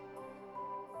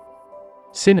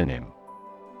 Synonym.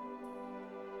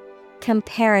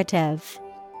 Comparative,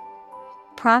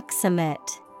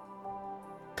 proximate,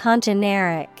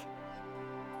 congeneric.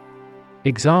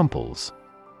 Examples: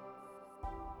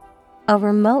 a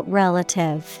remote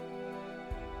relative.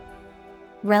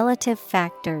 Relative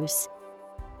factors.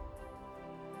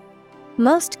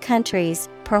 Most countries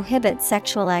prohibit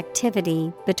sexual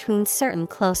activity between certain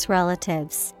close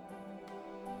relatives.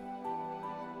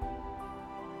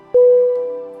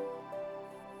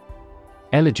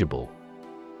 Eligible.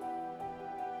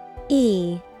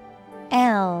 E-L-I-G-I-B-L-E.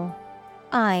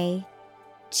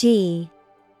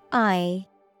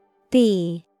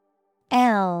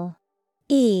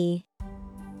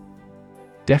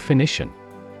 Definition: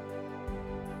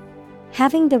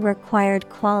 having the required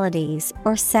qualities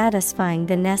or satisfying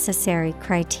the necessary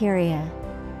criteria.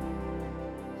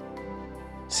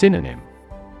 Synonym: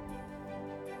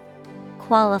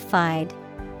 Qualified,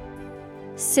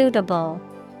 suitable,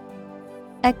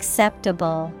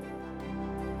 acceptable.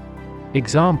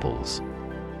 Examples: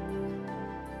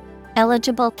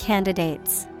 eligible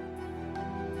candidates.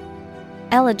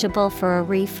 Eligible for a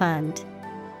refund.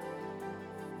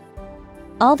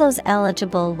 All those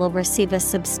eligible will receive a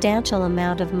substantial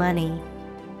amount of money.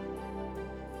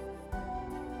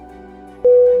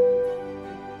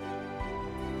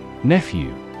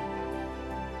 Nephew.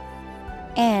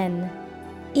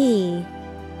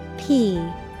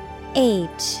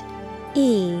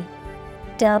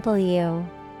 N-E-P-H-E-W.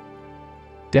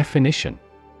 Definition: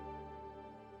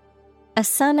 a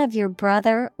son of your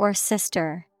brother or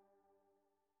sister.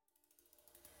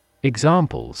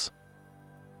 Examples: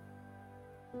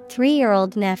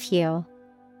 3-year-old nephew.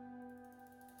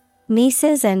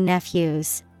 Nieces and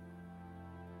nephews.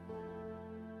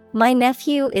 My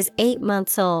nephew is 8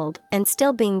 months old and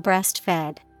still being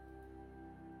breastfed.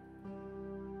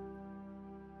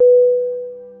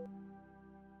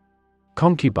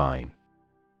 Concubine.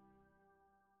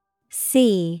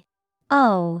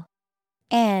 C-O-N-C-U-B-I-N-E.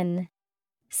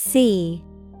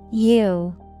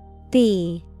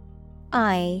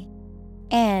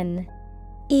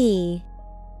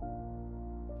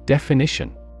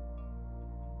 Definition: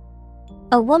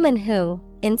 a woman who,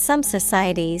 in some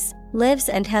societies, lives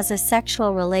and has a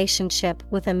sexual relationship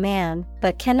with a man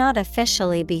but cannot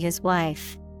officially be his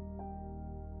wife.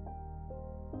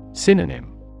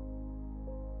 Synonym: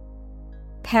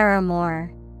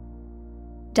 paramour,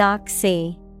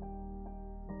 doxy.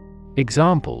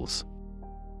 Examples: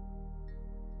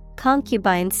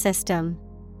 concubine system.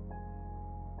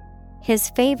 His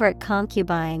favorite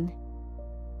concubine.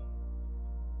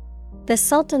 The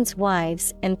Sultan's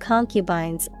wives and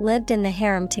concubines lived in the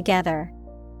harem together.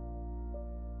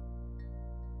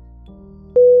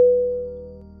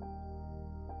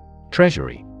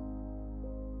 Treasury.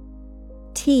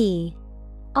 T-R-E-A-S-U-R-Y.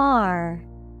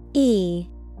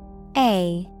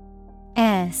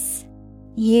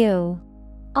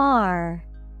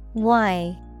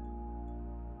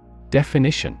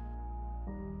 Definition: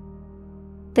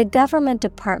 the government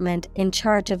department in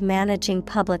charge of managing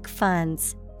public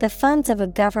funds, the funds of a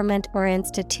government or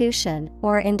institution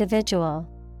or individual.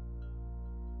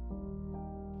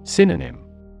 Synonym: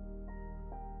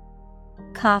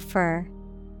 coffer,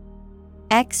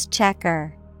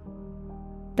 exchequer,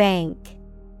 bank.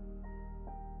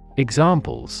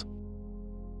 Examples: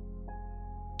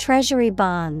 treasury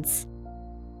bonds,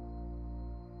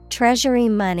 treasury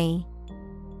money.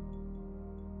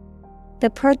 The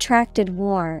protracted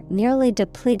war nearly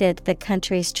depleted the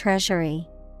country's treasury.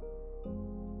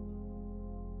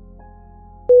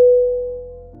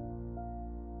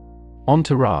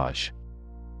 Entourage.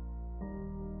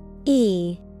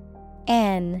 E-N-T-O-U-R-A-G-E.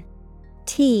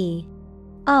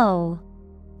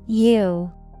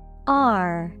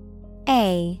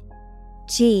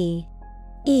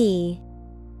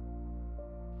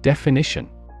 Definition: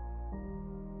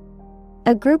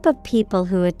 a group of people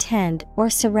who attend or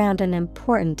surround an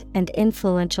important and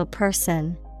influential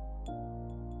person.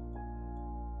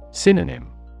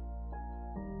 Synonym: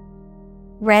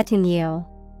 retinue.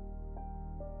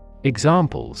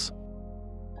 Examples: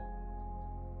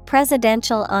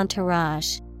 presidential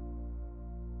entourage.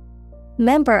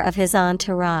 Member of his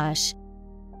entourage.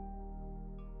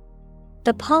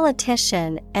 The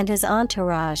politician and his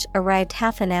entourage arrived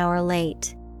half an hour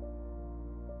late.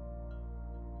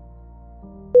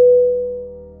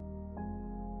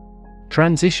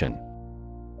 Transition.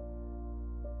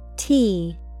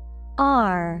 T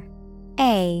R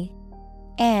A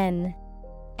N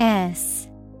S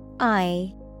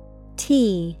I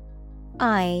T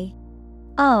I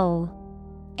O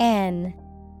N.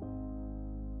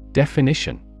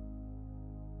 Definition: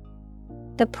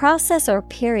 the process or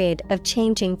period of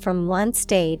changing from one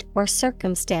state or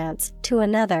circumstance to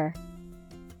another.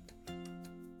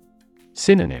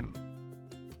 Synonym: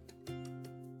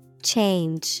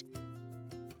 change,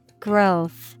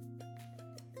 growth,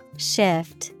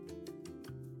 shift.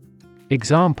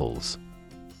 Examples: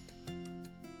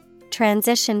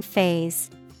 transition phase.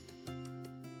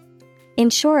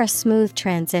 Ensure a smooth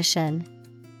transition.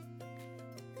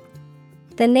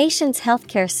 The nation's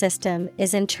healthcare system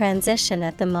is in transition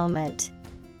at the moment.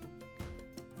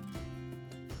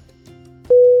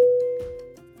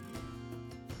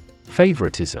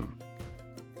 Favoritism.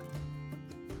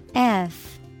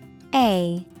 Favoritism.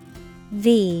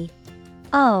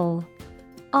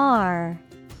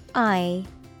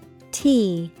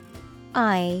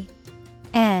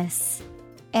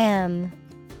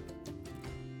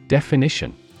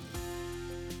 Definition: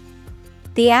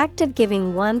 the act of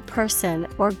giving one person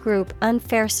or group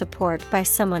unfair support by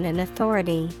someone in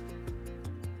authority.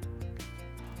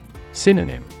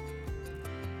 Synonym: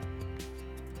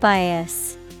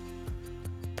 Bias,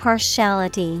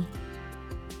 partiality,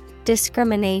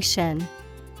 discrimination.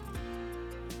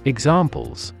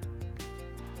 Examples: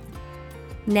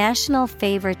 national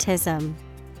favoritism,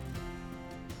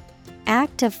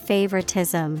 act of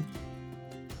favoritism.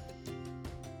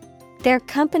 Their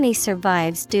company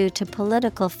survives due to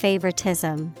political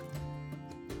favoritism.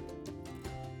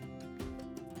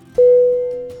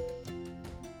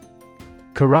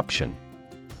 Corruption. Corruption.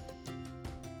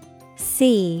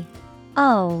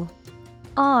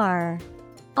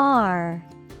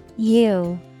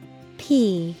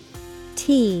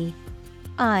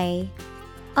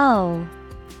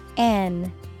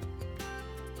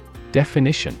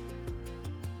 Definition: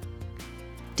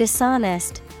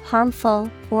 dishonest, harmful,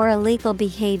 or illegal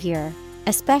behavior,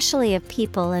 especially of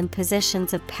people in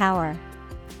positions of power.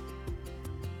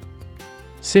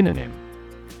 Synonym: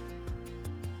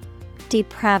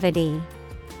 depravity,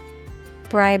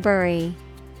 bribery,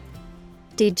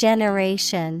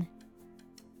 degeneration.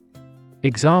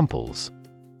 Examples: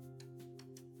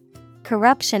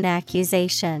 corruption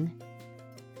accusation,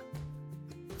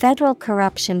 federal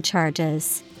corruption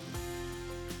charges.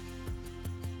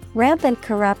 Rampant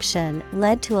corruption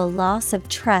led to a loss of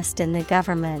trust in the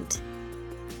government.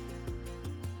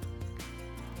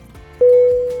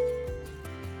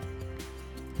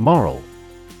 Moral.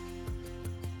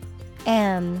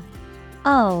 M-O-R-A-L.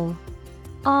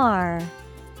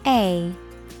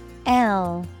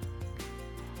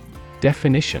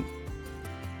 Definition: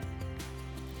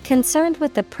 concerned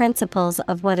with the principles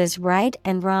of what is right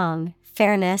and wrong,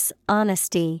 fairness,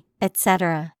 honesty,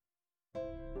 etc.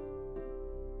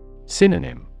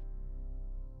 Synonym: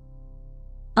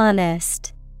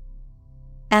 honest,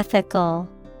 ethical,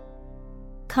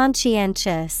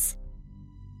 conscientious.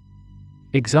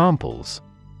 Examples: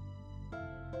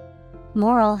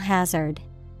 moral hazard,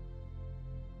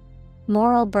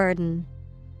 moral burden.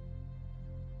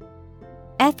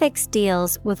 Ethics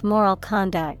deals with moral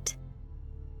conduct.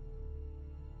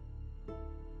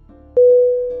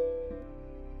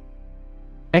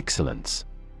 Excellence.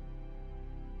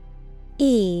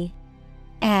 E-X-C-E-L-L-E-N-C-E.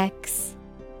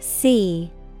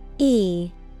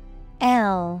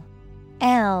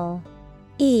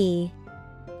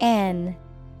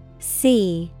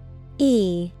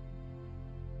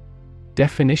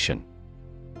 Definition: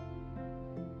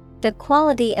 the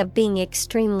quality of being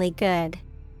extremely good.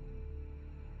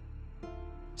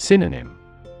 Synonym: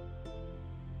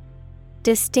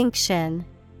 distinction,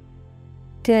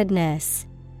 goodness,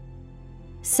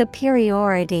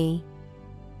 superiority.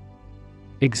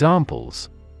 Examples: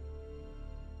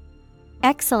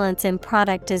 excellence in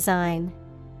product design,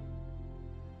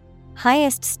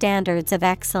 highest standards of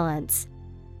excellence.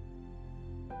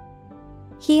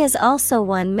 He has also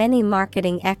won many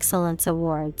marketing excellence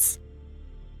awards.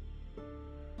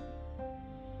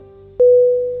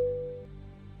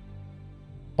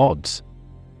 Odds.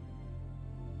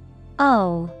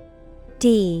 O-D-D-S.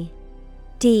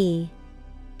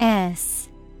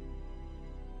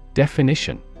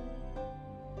 Definition: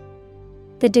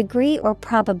 the degree or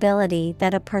probability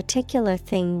that a particular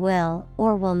thing will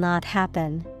or will not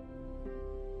happen.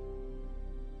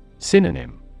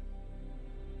 Synonym: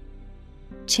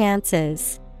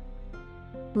 chances,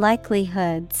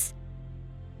 likelihoods,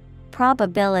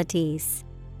 probabilities.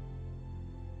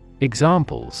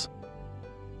 Examples: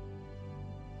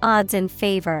 odds in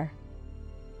favor,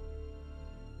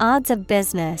 odds of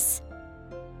business.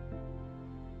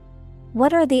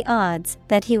 What are the odds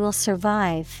that he will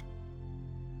survive?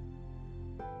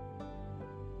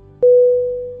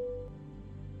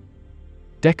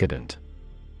 Decadent.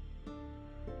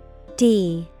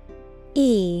 D-E-C-A-D-E-N-T.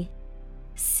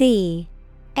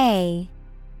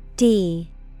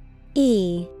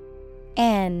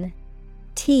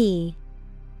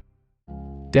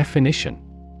 Definition: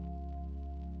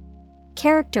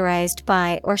 characterized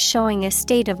by or showing a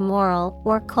state of moral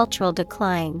or cultural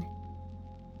decline.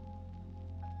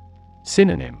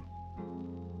 Synonym: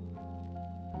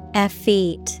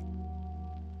 Effete,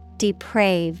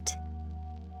 depraved,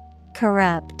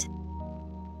 corrupt.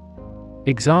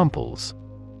 Examples: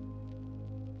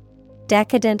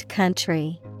 Decadent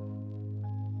country.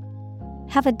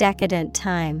 Have a decadent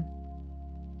time.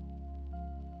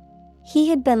 He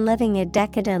had been living a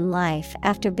decadent life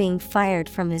after being fired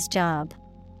from his job.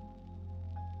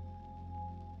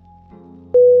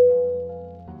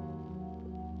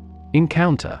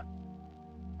 Encounter.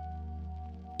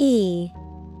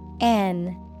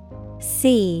 ENCOUNTER.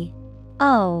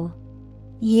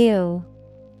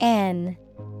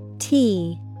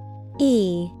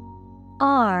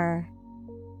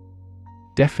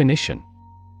 Definition: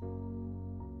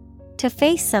 To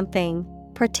face something,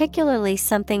 particularly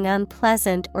something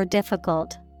unpleasant or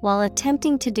difficult, while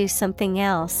attempting to do something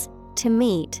else, to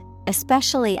meet,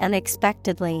 especially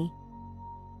unexpectedly.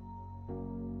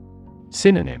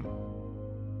 Synonym: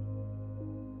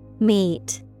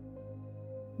 Meet,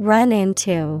 run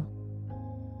into,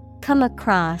 come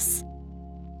across.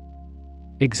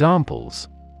 Examples: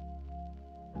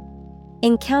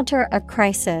 Encounter a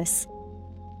crisis.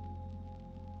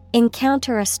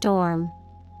 Encounter a storm.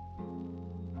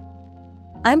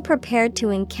 I'm prepared to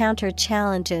encounter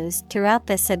challenges throughout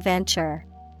this adventure.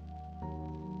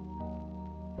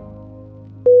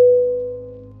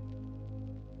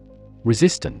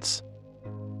 Resistance.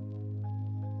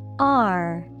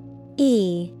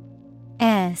 RESISTANCE.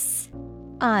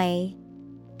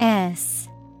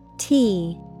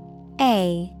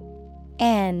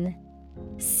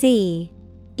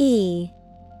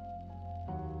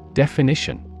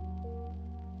 Definition: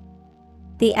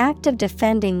 The act of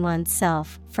defending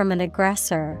oneself from an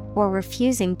aggressor or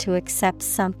refusing to accept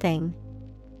something.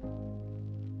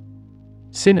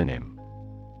 Synonym: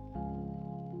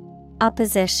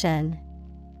 Opposition,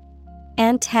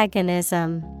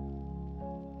 antagonism,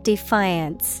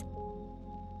 defiance.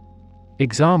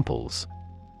 Examples: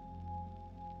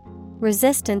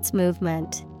 Resistance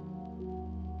movement.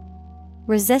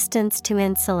 Resistance to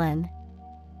insulin.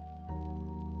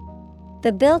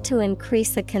 The bill to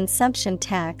increase the consumption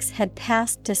tax had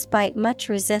passed despite much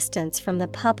resistance from the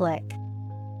public.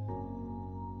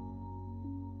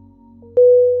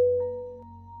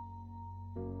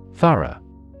 Thorough.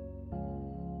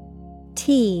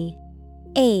 THOROUGH.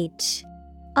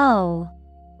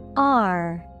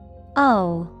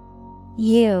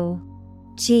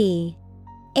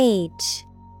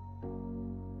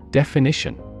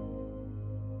 Definition: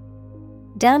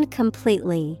 Done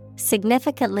completely,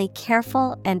 significantly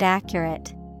careful and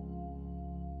accurate.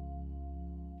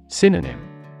 Synonym: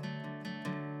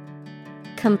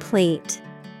 Complete,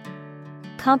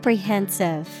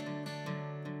 comprehensive,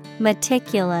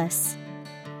 meticulous.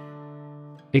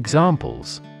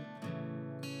 Examples: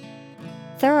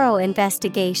 Thorough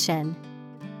investigation.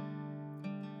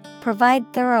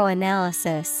 Provide thorough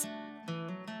analysis.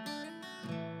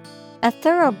 A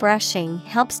thorough brushing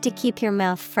helps to keep your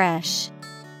mouth fresh.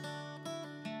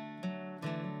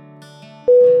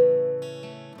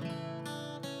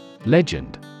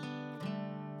 Legend.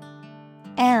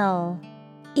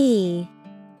 LEGEND.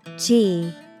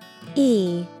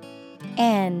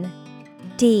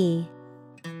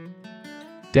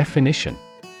 Definition: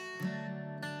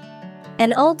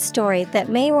 An old story that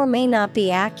may or may not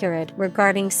be accurate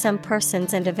regarding some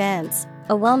persons and events,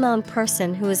 a well-known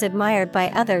person who is admired by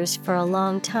others for a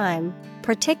long time,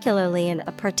 particularly in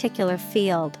a particular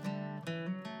field.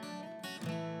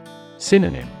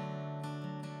 Synonym: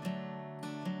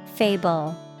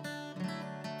 Fable,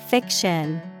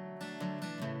 fiction,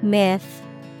 myth.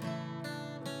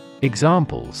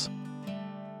 Examples: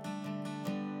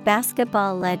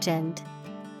 Basketball legend.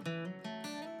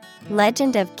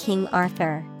 Legend of King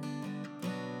Arthur.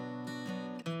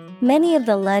 Many of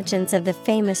the legends of the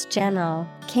famous general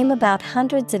came about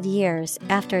hundreds of years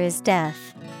after his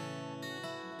death.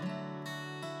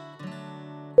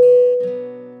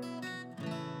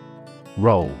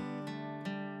 Roll.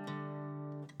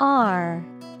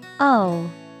 ROLL.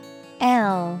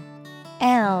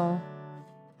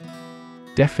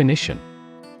 Definition: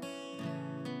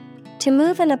 To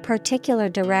move in a particular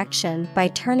direction by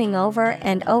turning over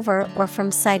and over or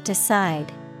from side to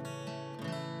side.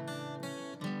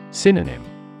 Synonym: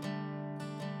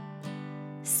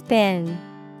 Spin,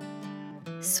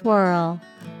 swirl,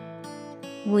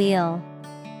 wheel.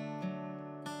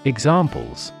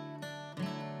 Examples: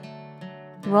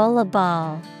 Roll a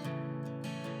ball.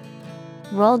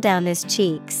 Roll down his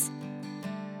cheeks.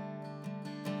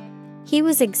 He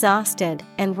was exhausted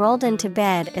and rolled into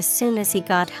bed as soon as he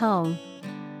got home.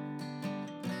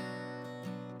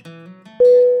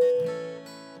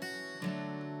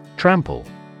 Trample.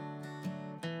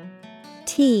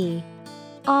 T-R-A-M-P-L-E.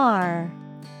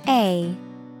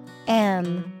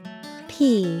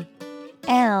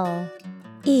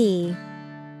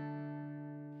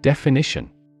 Definition: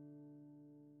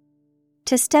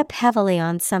 to step heavily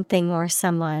on something or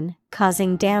someone,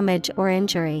 causing damage or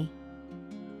injury.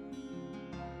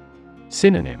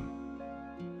 Synonym: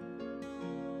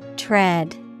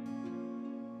 tread,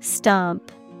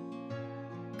 stomp,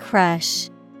 crush.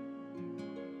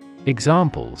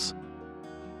 Examples: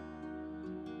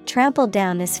 trample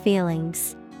down his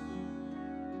feelings.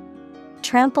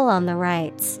 Trample on the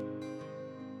rights.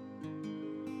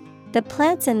 The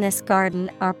plants in this garden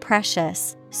are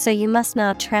precious, so you must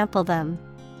not trample them.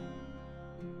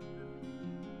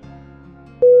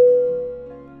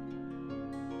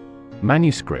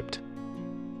 Manuscript.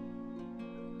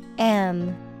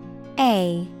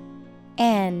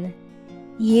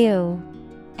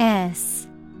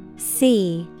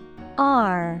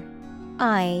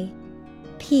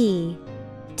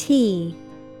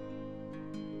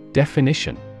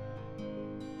 Definition: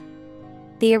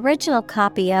 the original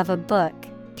copy of a book,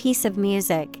 piece of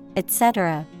music,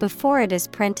 etc., before it is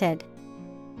printed.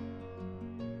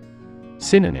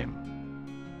 Synonym: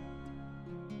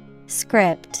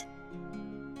 script.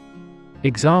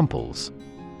 Examples: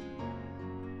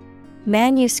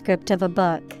 manuscript of a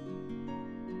book.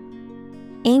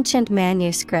 Ancient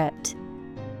manuscript.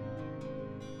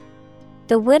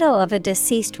 The widow of a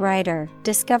deceased writer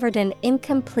discovered an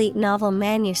incomplete novel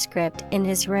manuscript in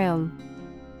his room.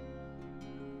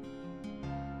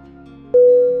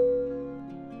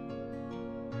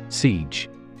 Siege.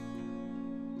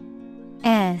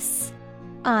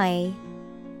 S-I-E-G-E.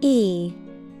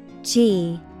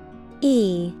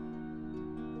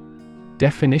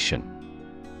 Definition: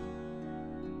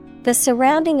 the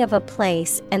surrounding of a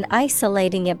place and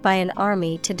isolating it by an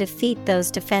army to defeat those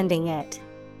defending it.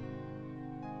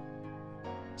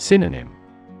 Synonym: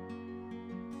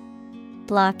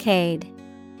 blockade,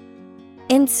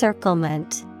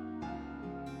 encirclement,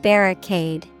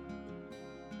 barricade.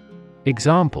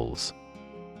 Examples: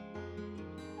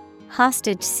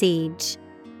 hostage siege.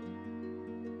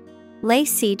 Lay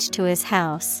siege to his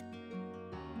house.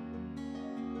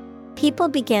 People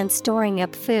began storing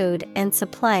up food and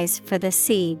supplies for the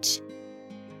siege.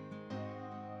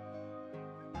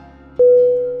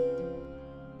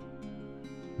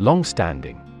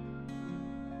 Long-standing.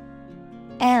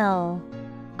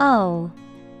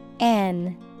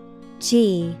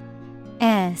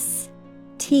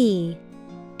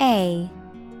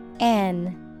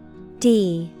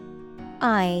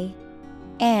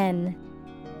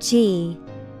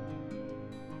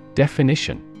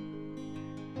 Definition: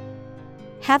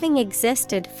 having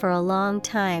existed for a long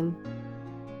time.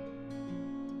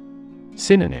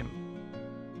 Synonym: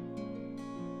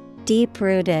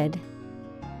 deep-rooted,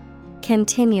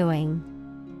 continuing.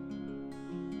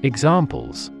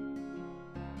 Examples: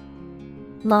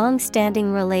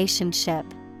 long-standing relationship.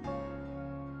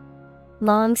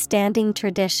 Long-standing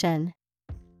tradition.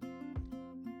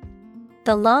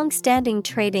 The long-standing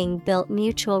trading built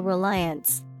mutual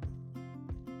reliance.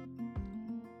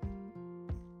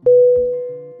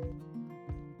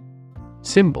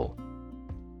 Symbol: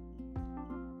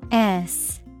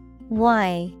 S-Y-M-B-O-L.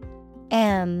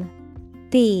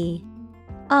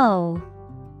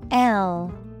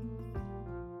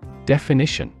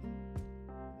 Definition: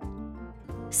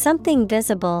 something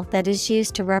visible that is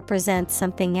used to represent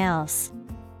something else.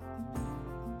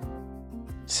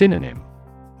 Synonym: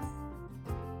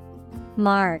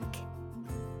 mark,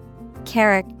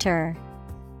 character,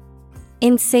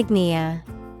 insignia.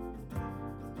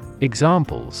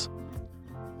 Examples: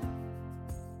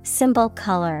 symbol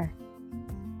color.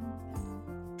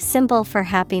 Symbol for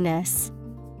happiness.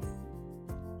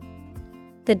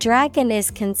 The dragon is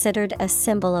considered a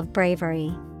symbol of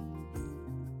bravery.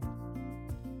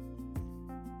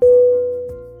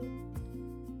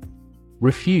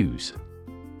 Refuse.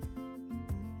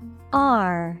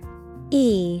 R-E-F-U-S-E.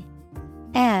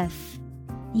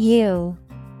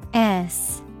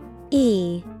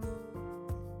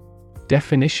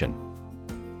 Definition: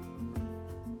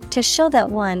 to show that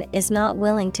one is not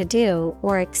willing to do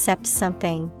or accept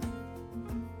something.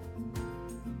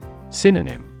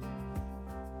 Synonym: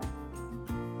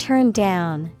 turn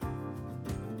down,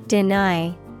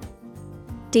 deny,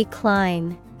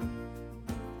 decline.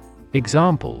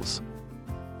 Examples: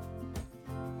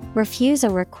 refuse a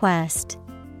request.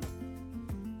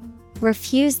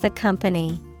 Refuse the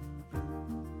company.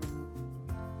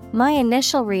 My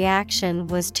initial reaction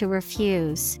was to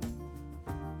refuse.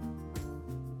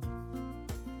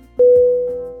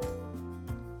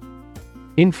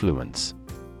 Influence.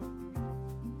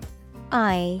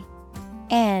 INFLUENCE.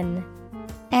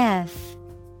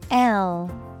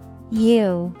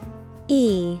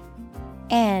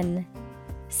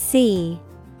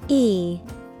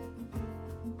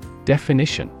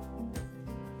 Definition.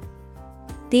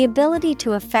 The ability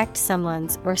to affect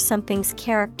someone's or something's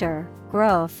character,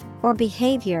 growth, or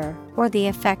behavior, or the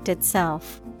effect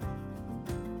itself.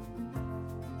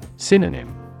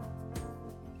 Synonym.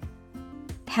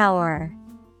 Power,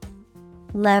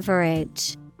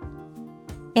 leverage,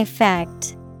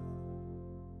 effect.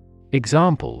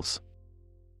 Examples.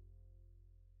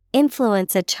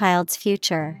 Influence a child's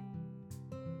future.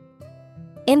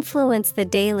 Influence the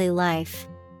daily life.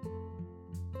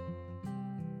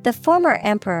 The former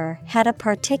emperor had a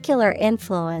particular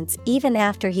influence even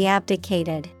after he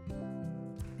abdicated.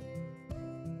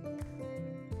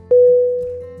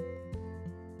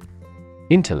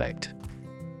 Intellect.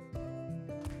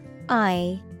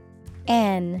 INTELLECT.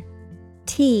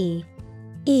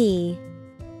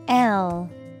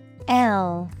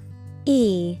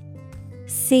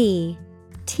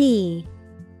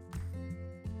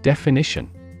 Definition.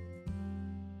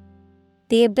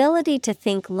 The ability to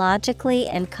think logically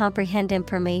and comprehend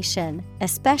information,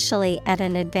 especially at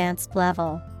an advanced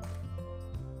level.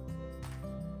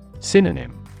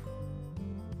 Synonym.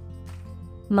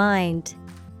 Mind,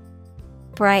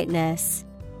 brightness,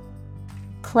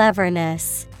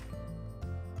 cleverness.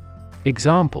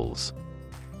 Examples.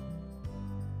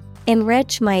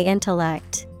 Enrich my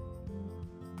intellect.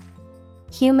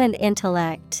 Human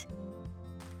intellect.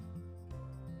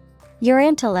 Your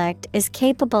intellect is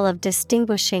capable of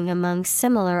distinguishing among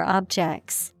similar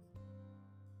objects.